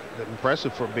shooter. That's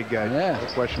impressive for a big guy. Yeah. No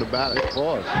question about it.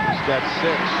 Applause. He's got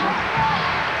 6.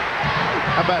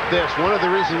 How about this? One of the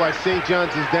reasons why St.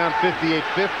 John's is down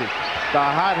 58-50. The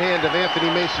hot hand of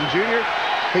Anthony Mason Jr.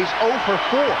 He's 0 for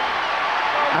 4.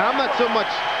 And I'm not so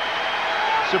much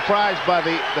surprised by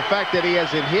the fact that he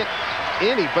hasn't hit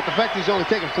any, but the fact he's only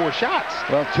taken 4 shots.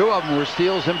 Well, 2 of them were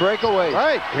steals and breakaways.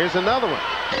 Right, here's another one.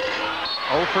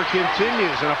 Ofer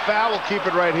continues, and a foul will keep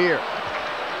it right here.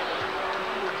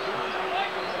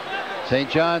 St.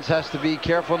 John's has to be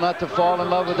careful not to fall in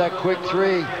love with that quick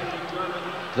 3.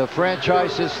 The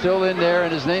franchise is still in there,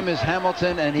 and his name is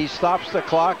Hamilton, and he stops the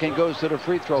clock and goes to the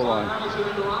free throw line.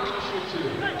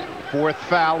 4th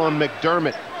foul on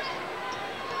McDermott.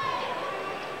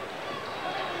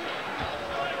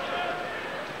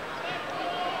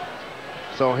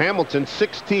 So Hamilton,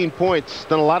 16 points,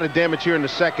 done a lot of damage here in the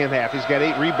second half. He's got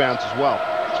 8 rebounds as well.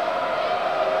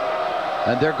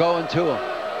 And they're going to him,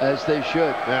 as they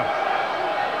should. Yeah.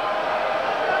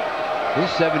 He's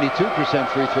 72%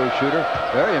 free throw shooter.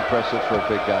 Very impressive for a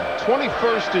big guy.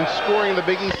 21st in scoring in the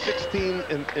Big East, 16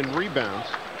 in rebounds.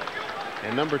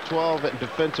 And number 12 in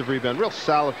defensive rebound. Real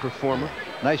solid performer.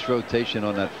 Nice rotation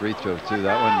on that free throw, too.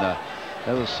 That one,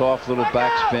 that was a soft little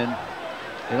backspin.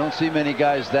 You don't see many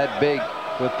guys that big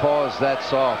with paws that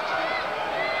soft.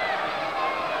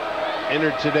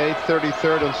 Entered today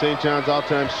 33rd on St. John's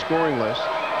all-time scoring list.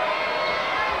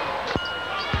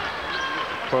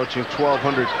 Approaching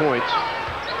 1,200 points.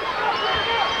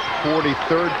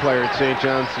 43rd player at St.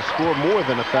 John's to score more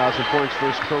than 1,000 points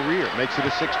for his career. Makes it a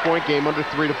 6-point game under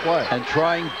 3 to play. And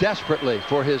trying desperately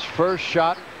for his first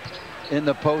shot in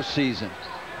the postseason.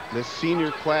 The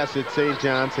senior class at St.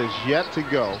 John's has yet to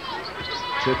go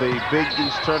to the Big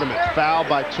East tournament. Foul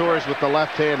by Torres with the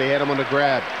left hand. He had him on the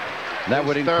grab. That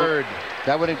would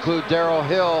include Darrell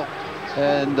Hill,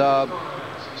 and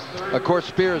of course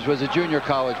Spears was a junior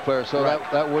college player, so right.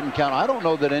 that wouldn't count. I don't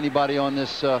know that anybody on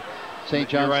this St.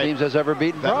 John's teams has ever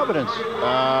beaten Providence.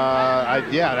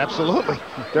 Yeah, absolutely.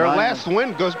 Their last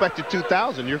win goes back to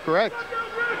 2000. You're correct.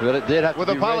 But it did have with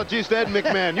to be apologies to Ed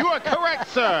McMahon. You are correct,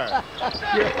 sir.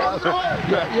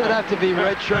 You'd have to be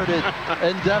redshirted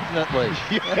indefinitely.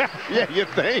 Yeah, you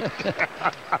think?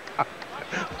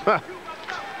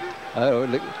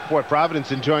 Boy,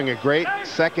 Providence enjoying a great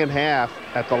second half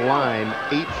at the line,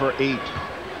 8 for 8.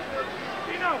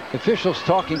 Officials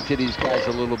talking to these guys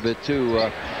a little bit too,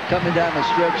 coming down the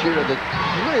stretch here. There's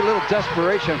really a little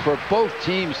desperation for both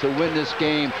teams to win this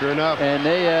game. Sure enough. And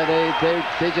they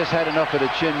just had enough of the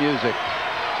chin music.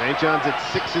 St. John's at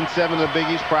 6 and 7 in the Big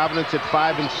East. Providence at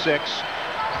 5 and 6.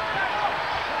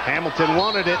 Hamilton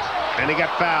wanted it, and he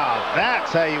got fouled.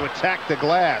 That's how you attack the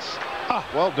glass.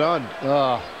 Well done.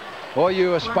 All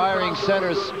you aspiring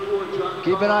centers,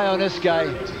 keep an eye on this guy.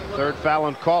 3rd foul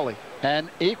on Cauley.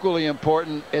 And equally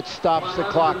important, it stops the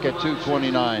clock at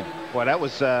 2:29. Boy, that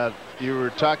was, you were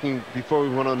talking before we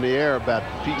went on the air about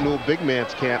Pete Newell Big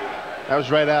Man's camp. That was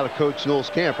right out of Coach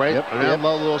Newell's camp, right? Yep. Around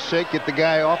low, little shake, get the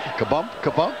guy off. Kabump,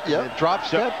 kabump, yep. Drop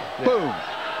step, yeah. Boom.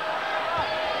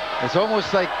 It's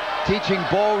almost like teaching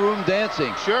ballroom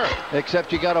dancing. Sure.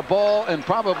 Except you got a ball and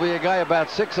probably a guy about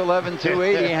 6'11",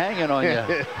 280 hanging on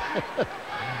you.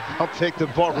 I'll take the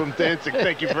ballroom dancing.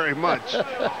 Thank you very much.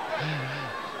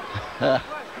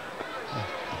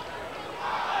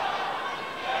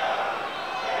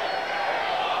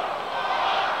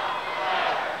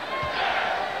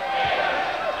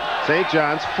 St.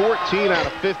 John's 14 out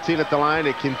of 15 at the line.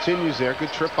 It continues there.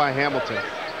 Good trip by Hamilton.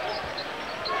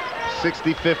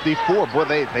 60-54. Boy,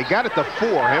 they got it to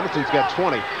 4. Hamilton's got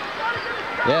 20.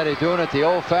 Yeah, they're doing it the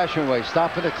old-fashioned way,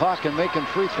 stopping the clock and making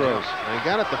free throws. They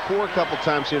got it to 4 a couple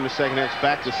times here in the second half. It's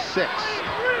back to 6.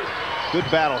 Good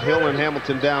battle. Hill and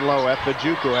Hamilton down low.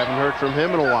 Efajuku, haven't heard from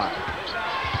him in a while.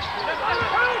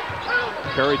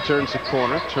 Curry turns the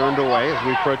corner, turned away as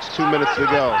we approach 2 minutes to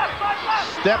go.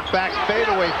 Step back,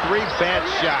 fadeaway 3, bad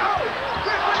shot.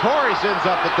 Torres ends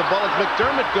up with the ball as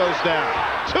McDermott goes down.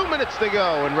 2 minutes to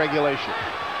go in regulation.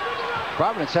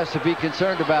 Providence has to be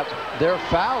concerned about their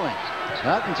fouling.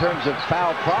 Not in terms of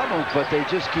foul problems, but they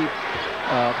just keep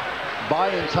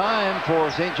buying time for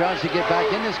St. John's to get back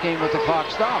in this game with the clock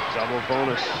stopped. Double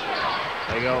bonus.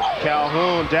 There you go.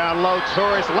 Calhoun down low.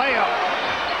 Torres layup.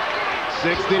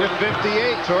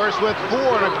 60-58. Torres with 4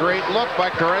 and a great look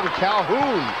by Karen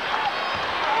Calhoun.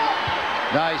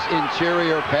 Nice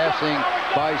interior passing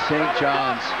by St.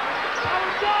 John's.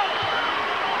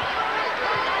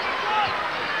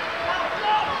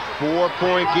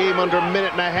 Four-point game under a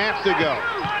minute and a half to go.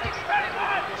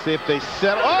 See if they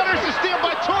settle. Oh, there's a steal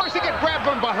by Torres. He got grabbed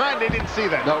from behind. They didn't see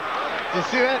that. Nope. Did you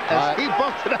see that? As he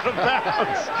bumped it out of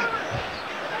bounds.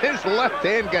 His left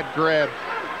hand got grabbed.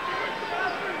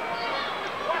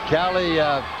 Callie,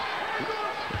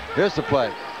 here's the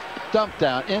play. Dump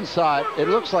down inside. It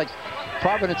looks like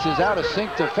Providence is out of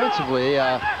sync defensively.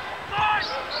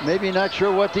 Maybe not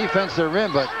sure what defense they're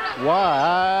in, but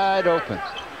wide open.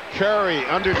 Curry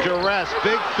under duress.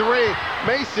 Big three.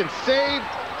 Mason saved.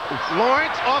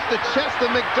 Lawrence off the chest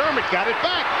of McDermott. Got it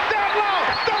back. Down low.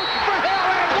 Dunk for Hill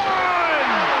and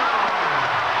one.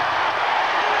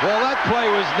 Well, that play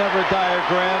was never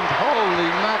diagrammed. Holy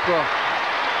mackerel.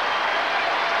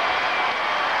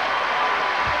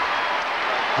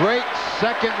 Great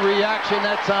second reaction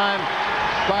that time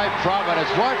by Providence.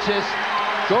 Watch this.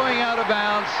 Going out of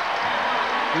bounds.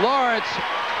 Lawrence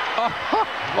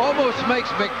almost makes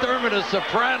McDermott a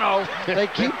soprano. They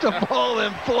keep the ball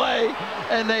in play,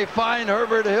 and they find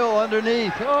Herbert Hill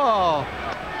underneath. Oh,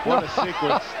 what a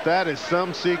sequence. That is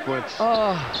some sequence.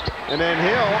 Oh. And then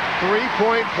Hill,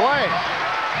 three-point play.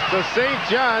 So St.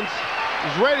 John's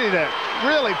is ready to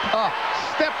really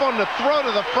step on the throat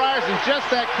of the Friars, and just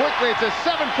that quickly, it's a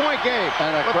 7-point game.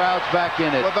 And the crowd's back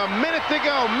in it. With a minute to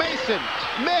go, Mason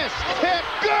missed, tip,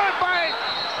 good by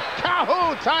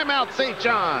Calhoun. Timeout, St.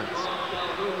 John's.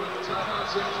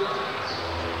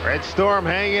 Red Storm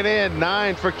hanging in,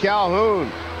 9 for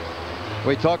Calhoun.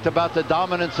 We talked about the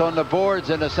dominance on the boards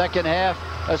in the second half,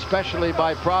 especially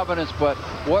by Providence, but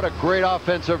what a great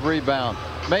offensive rebound.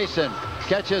 Mason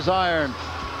catches iron.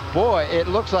 Boy, it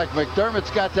looks like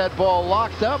McDermott's got that ball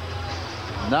locked up.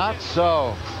 Not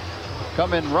so.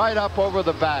 Coming right up over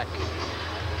the back.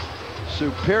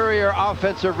 Superior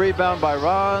offensive rebound by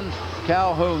Ron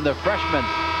Calhoun, the freshman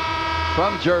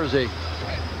from Jersey.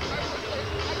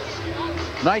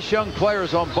 Nice young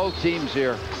players on both teams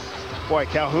here. Boy,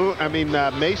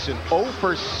 Mason 0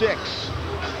 for 6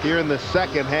 here in the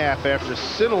second half after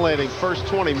scintillating first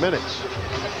 20 minutes.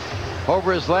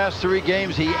 Over his last 3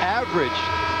 games, he averaged,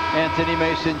 Anthony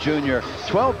Mason Jr.,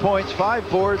 12 points, 5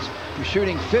 boards. He's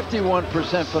shooting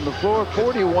 51% from the floor,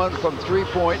 41 from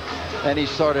three-point, and he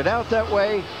started out that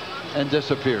way and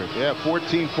disappeared. Yeah,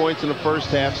 14 points in the first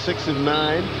half, 6 of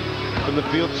 9 from the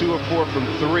field, 2 of 4 from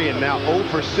 3, and now 0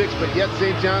 for 6, but yet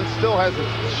St. John's still has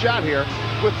a shot here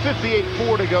with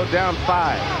 58-4 to go, down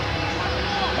 5.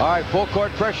 All right, full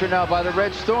court pressure now by the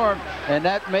Red Storm, and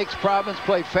that makes Providence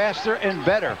play faster and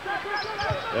better.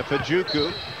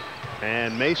 Efajuku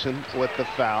and Mason with the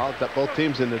foul. Got both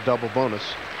teams in the double bonus.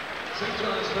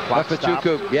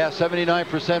 Efajuku, yeah,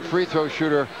 79% free throw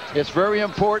shooter. It's very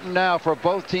important now for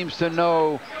both teams to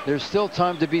know there's still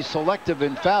time to be selective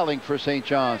in fouling for St.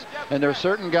 John's. And there are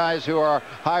certain guys who are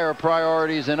higher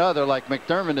priorities than others, like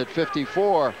McDermott at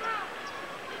 54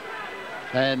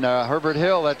 and Herbert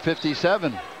Hill at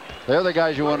 57. They're the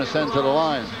guys you want to send to the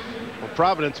line. Well,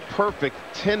 Providence perfect,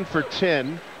 10 for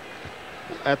 10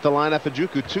 at the line.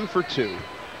 Efajuku 2 for 2.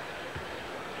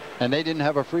 And they didn't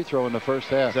have a free throw in the first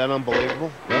half. Is that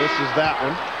unbelievable? Well, this is that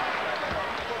one.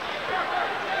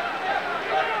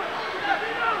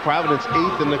 Providence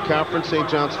 8th in the conference. St.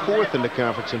 John's 4th in the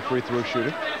conference in free throw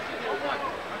shooting.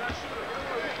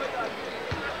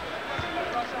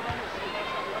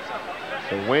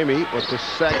 So Wamey with the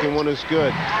second one is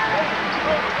good.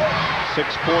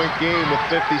 6-point game with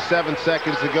 57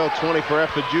 seconds to go. 20 for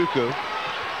Efajuku.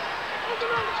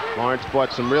 Lawrence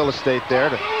bought some real estate there.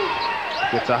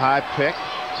 Gets a high pick.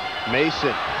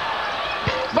 Mason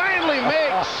finally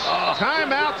makes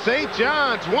timeout. St.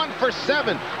 John's 1 for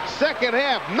 7. Second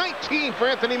half, 19 for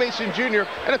Anthony Mason Jr.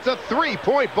 and it's a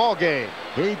 3-point ball game.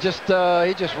 He just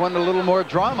wanted a little more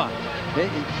drama.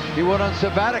 He went on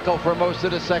sabbatical for most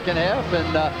of the second half,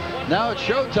 and now it's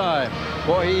showtime.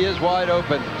 Boy, he is wide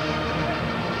open.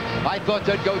 I thought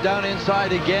they'd go down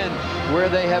inside again, where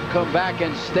they have come back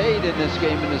and stayed in this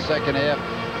game in the second half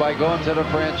by going to the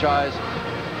franchise,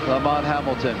 Lamont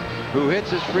Hamilton, who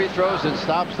hits his free throws and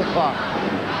stops the clock.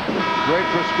 Great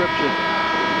prescription.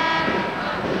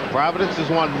 Providence has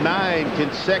won 9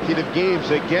 consecutive games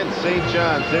against St.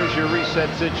 John's. There's your reset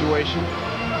situation.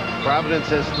 Providence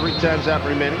has 3 times out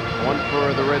remaining. 1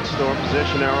 for the Red Storm.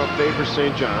 Possession arrow favors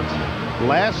St. John's.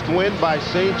 Last win by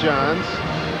St. John's.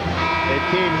 It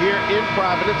came here in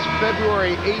Providence,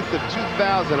 February 8th of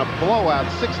 2000. A blowout,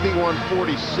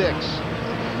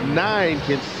 61-46. 9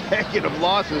 consecutive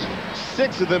losses.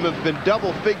 6 of them have been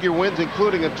double-figure wins,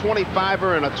 including a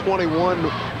 25er and a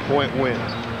 21-point win.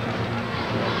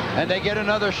 And they get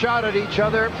another shot at each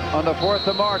other on the 4th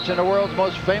of March in the world's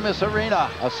most famous arena,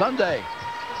 a Sunday.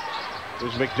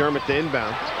 There's McDermott to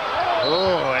inbound.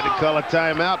 Oh, had to call a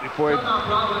timeout before he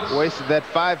wasted that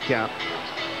 5 count.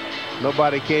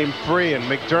 Nobody came free, and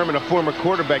McDermott, a former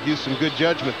quarterback, used some good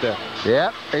judgment there.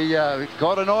 Yep, he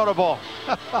caught an audible.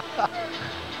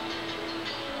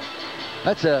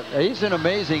 He's an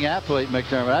amazing athlete,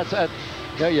 McDermott.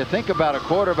 You think about a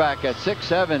quarterback at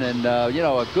 6'7" and a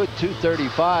good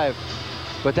 235,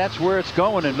 but that's where it's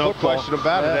going in no football. question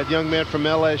about it. That young man from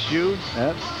LSU.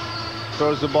 Yep.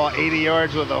 throws the ball 80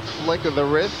 yards with a flick of the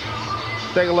wrist.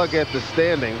 Take a look at the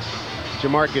standings.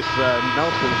 Jamarcus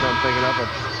Nelson's I'm thinking of.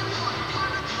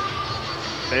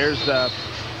 There's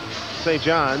St.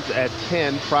 John's at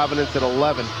 10, Providence at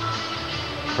 11.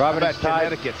 Providence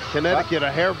Connecticut. Connecticut,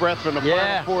 a hair breadth from the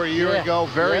Final Four a year ago.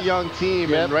 Very young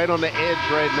team and right on the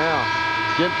edge right now.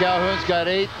 Jim Calhoun's got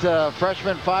 8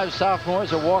 freshmen, 5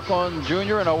 sophomores, a walk-on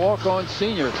junior, and a walk-on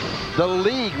senior. The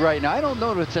league right now, I don't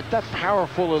know if it's that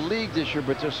powerful a league this year,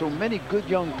 but there's so many good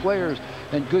young players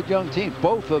and good young teams.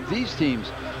 Both of these teams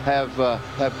have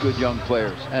good young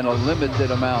players and a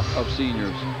limited amount of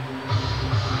seniors.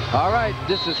 All right,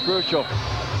 this is crucial.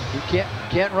 You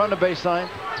can't run the baseline.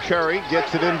 Curry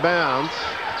gets it inbounds.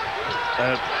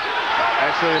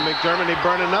 Actually, McDermott, he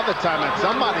burned another timeout.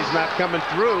 Somebody's not coming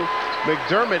through.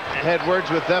 McDermott had words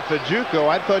with Efajuco.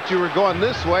 I thought you were going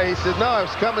this way. He said, no, I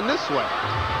was coming this way.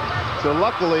 So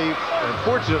luckily,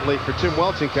 unfortunately for Tim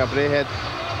Welch and company, they had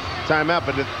timeout,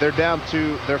 but they're down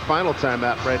to their final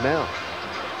timeout right now.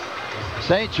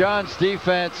 St. John's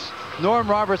defense. Norm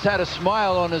Roberts had a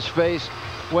smile on his face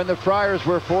when the Friars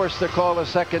were forced to call a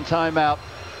second timeout.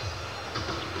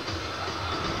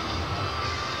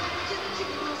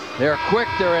 They're quick,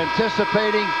 they're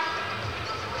anticipating,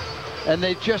 and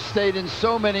they've just stayed in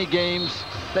so many games.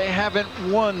 They haven't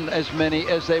won as many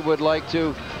as they would like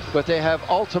to, but they have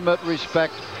ultimate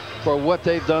respect for what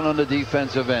they've done on the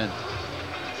defensive end.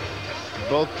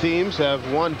 Both teams have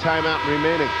 1 timeout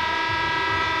remaining.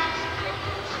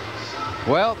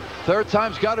 Well, third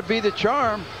time's got to be the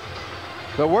charm.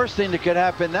 The worst thing that could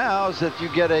happen now is that you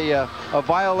get a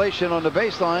violation on the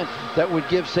baseline that would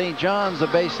give St. John's a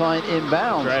baseline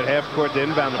inbound. Right, half court to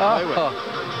inbound to play with.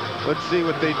 Let's see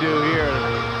what they do here.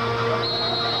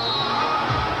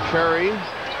 Curry.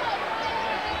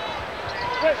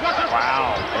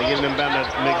 Wow. They get him inbound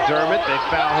to McDermott. They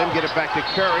foul him, get it back to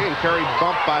Curry, and Curry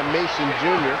bumped by Mason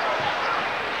Jr.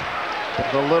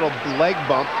 The little leg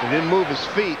bump. He didn't move his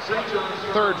feet.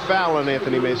 Third foul on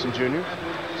Anthony Mason Jr.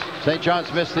 St.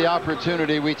 John's missed the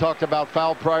opportunity. We talked about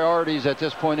foul priorities at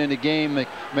this point in the game.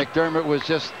 McDermott was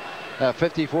just a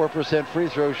 54% free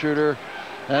throw shooter,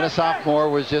 and a sophomore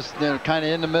was just kind of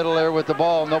in the middle there with the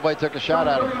ball. Nobody took a shot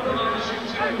at him.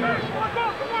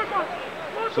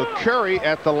 So Curry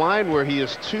at the line where he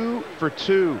is 2 for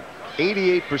 2,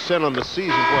 88% on the season.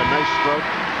 Boy, nice stroke.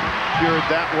 Cured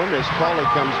that one as Pauly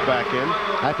comes back in.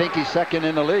 I think he's second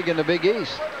in the league in the Big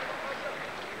East.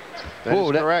 That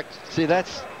is correct. See,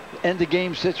 that's end of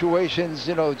game situations,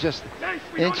 you know, just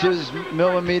inches,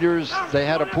 millimeters. They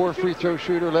had a poor free throw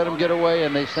shooter, let him get away,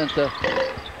 and they sent the.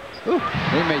 Ooh,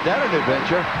 they made that an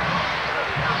adventure.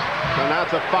 So now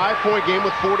it's a 5-point game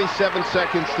with 47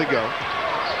 seconds to go.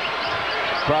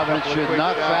 Providence should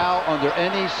not foul under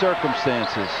any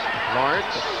circumstances.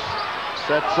 Lawrence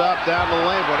sets up down the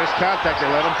lane, but there's contact. They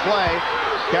let him play.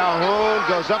 Calhoun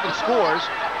goes up and scores.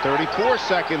 34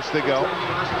 seconds to go.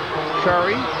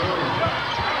 Curry.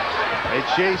 They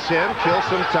chase him, kill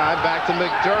some time. Back to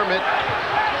McDermott.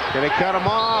 Can they cut him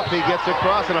off? He gets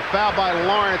across, and a foul by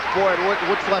Lawrence. Boy,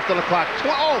 what's left on the clock?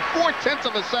 4/10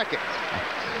 of a second.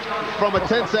 From a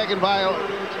 10-second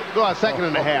violation. Go on, second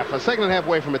and a half. A second and a half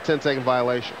away from a 10-second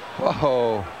violation.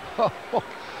 Whoa.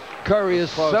 Curry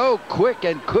is so quick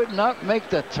and could not make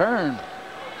the turn.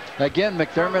 Again,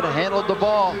 McDermott handled the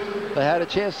ball. They had a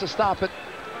chance to stop it.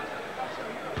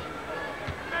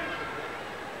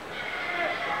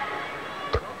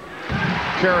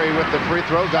 Curry with the free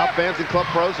throw. Golf fans and club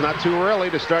pros, not too early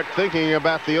to start thinking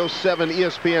about the 07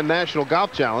 ESPN National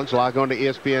Golf Challenge. Log on to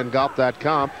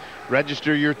ESPNGolf.com.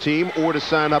 Register your team or to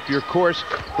sign up your course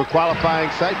for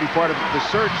qualifying site. Be part of the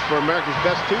search for America's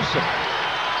best twosome.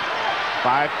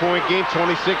 5-point game,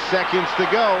 26 seconds to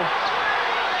go.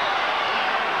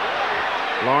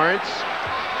 Lawrence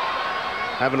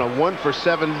having a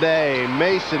 1-for-7 day.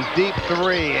 Mason deep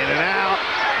three, in and out.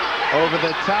 Over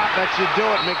the top, that should do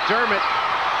it. McDermott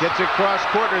gets across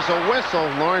court. There's a whistle.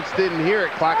 Lawrence didn't hear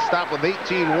it. Clock stopped with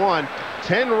 18-1.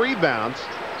 10 rebounds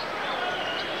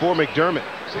for McDermott.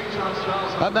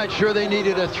 I'm not sure they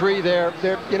needed a 3 there.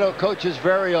 You know, coaches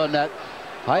vary on that.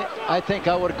 I think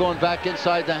I would have gone back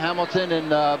inside to Hamilton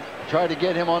and tried to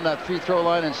get him on that free throw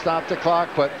line and stop the clock,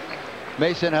 but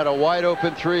Mason had a wide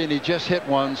open 3 and he just hit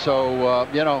one, so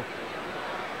you know,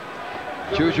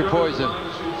 choose your poison.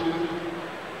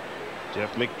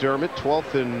 Jeff McDermott,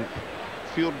 12th in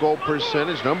field goal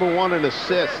percentage, #1 in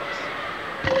assists.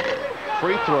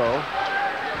 Free throw,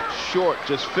 short,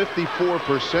 just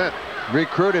 54%.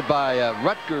 Recruited by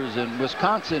Rutgers and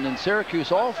Wisconsin and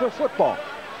Syracuse, all for football,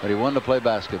 but he wanted to play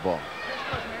basketball.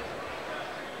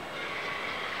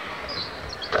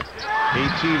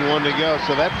 18-1 to go,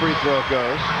 so that free throw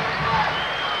goes.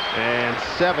 And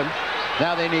 7.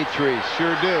 Now they need 3s.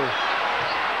 Sure do.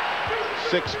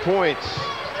 6 points.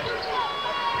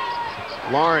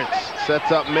 Lawrence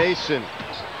sets up Mason.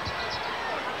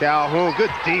 Calhoun,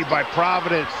 good D by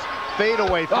Providence.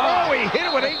 Fadeaway throw. Oh, he hit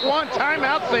it with 8-1.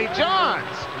 Timeout, St.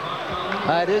 John's.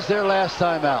 That is their last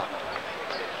timeout.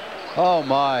 Oh,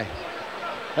 my.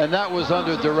 And that was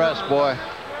under duress, boy.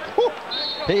 Whew.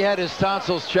 He had his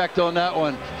tonsils checked on that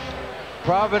one.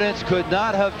 Providence could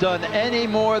not have done any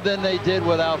more than they did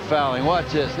without fouling.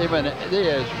 Watch this. Even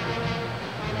is.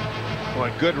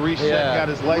 Boy, good reset. Yeah, got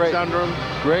his legs under him.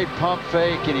 Great pump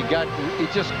fake, and he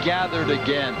just gathered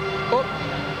again. Oh.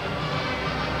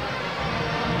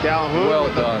 Calhoun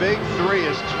with a big 3,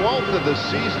 his 12th of the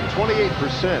season,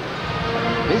 28%.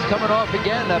 He's coming off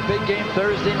again, that big game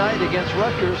Thursday night against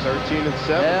Rutgers. 13 and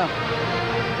 7. Yeah.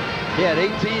 He had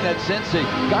 18 at Cincy.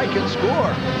 Guy can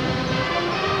score.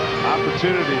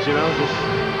 Opportunities, you know, this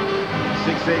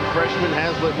 6'8" freshman,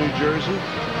 Hazlitt, New Jersey,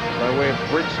 by way of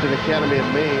Bridgeton Academy of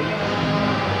Maine,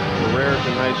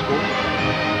 Raritan High School.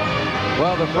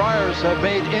 Well, the Friars have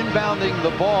made inbounding the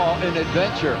ball an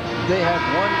adventure. They have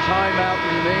 1 timeout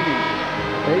remaining.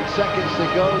 8 seconds to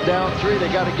go, down 3. They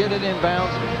got to get it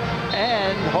inbounds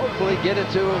and hopefully get it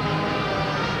to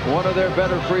one of their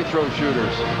better free throw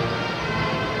shooters,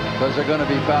 because they're going to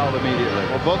be fouled immediately.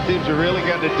 Well, both teams are really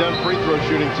getting it done free throw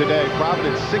shooting today.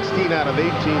 Providence 16 out of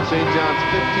 18, St. John's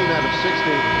 15 out of 16.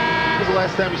 When was the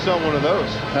last time you saw one of those?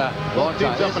 Long both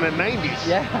teams time. up in the 90s.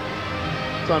 Yeah.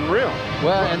 It's unreal.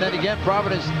 Well, and then again,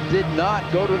 Providence did not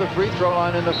go to the free throw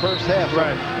line in the first half.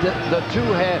 Right.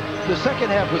 The second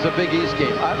half was a Big East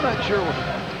game. I'm not sure.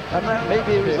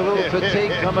 Maybe it was a little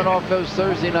fatigue coming off those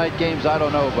Thursday night games. I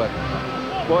don't know, but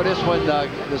boy, this one,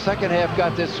 the second half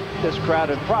got this crowd,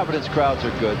 and Providence crowds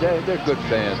are good. They're good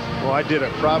fans. Well, I did a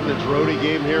Providence roadie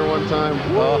game here one time.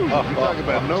 Woo! You talk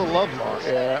about no love lost.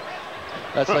 Yeah.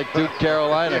 That's like Duke,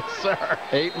 Carolina. Yes, sir.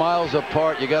 8 miles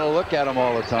apart. You got to look at them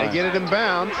all the time. They get it in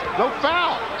bounds. No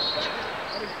foul.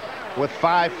 With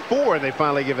 5-4, they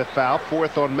finally give it foul.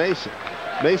 4th on Mason.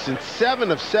 Mason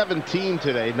 7 of 17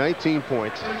 today, 19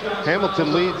 points.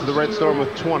 Hamilton leads the Red Storm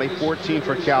with 20, 14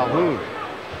 for Calhoun.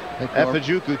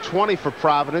 Efijuku 20 for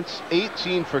Providence,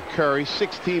 18 for Curry,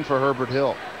 16 for Herbert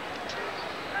Hill.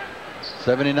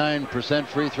 79%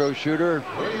 free throw shooter.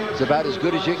 It's about as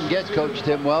good as you can get, Coach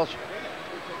Tim Welsh.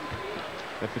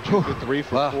 Efijuku 3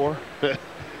 for 4.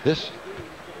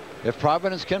 If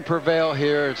Providence can prevail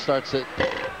here, it starts at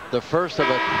the first of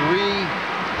a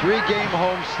three-game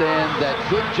homestand that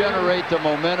could generate the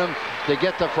momentum to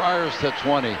get the Friars to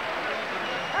 20.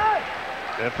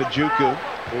 Efijuku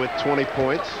with 20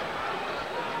 points.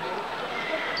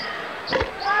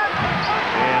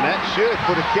 And that should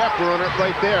put a capper on it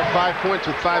right there. 5 points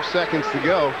with 5 seconds to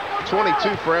go.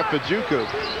 22 for Efijuku.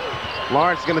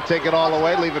 Lawrence going to take it all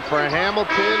away, leave it for Hamilton.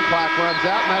 Clock runs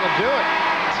out, and that'll do it.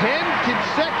 10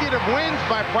 consecutive wins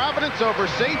by Providence over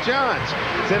St. John's.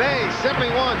 Today,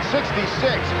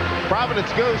 71-66.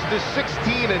 Providence goes to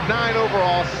 16-9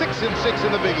 overall, 6-6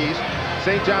 in the Big East.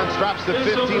 St. John's drops to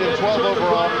 15-12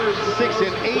 overall,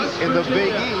 6-8 in the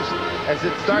Big East, as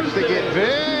it starts to get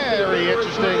very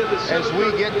interesting as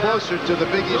we get closer to the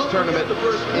Big East tournament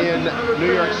in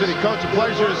New York City. Coach, a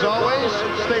pleasure as always.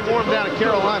 Stay warm down in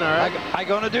Carolina, all right? I'm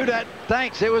going to do that.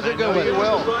 Thanks. It was a good one. You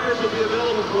will.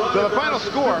 So the final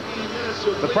score,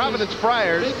 the Providence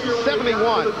Friars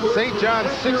 71, St.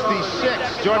 John's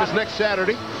 66. Join us next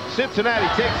Saturday. Cincinnati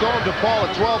takes on DePaul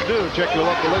at 12 noon. Check your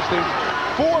local listings.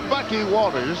 For Bucky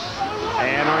Walters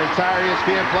and our entire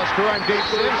ESPN Plus crew, I'm Dave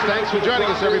Sims. Thanks for joining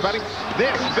us, everybody.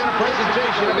 This has been a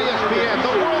presentation of ESPN,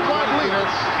 the worldwide leader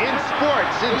in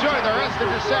sports. Enjoy the rest of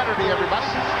your Saturday, everybody.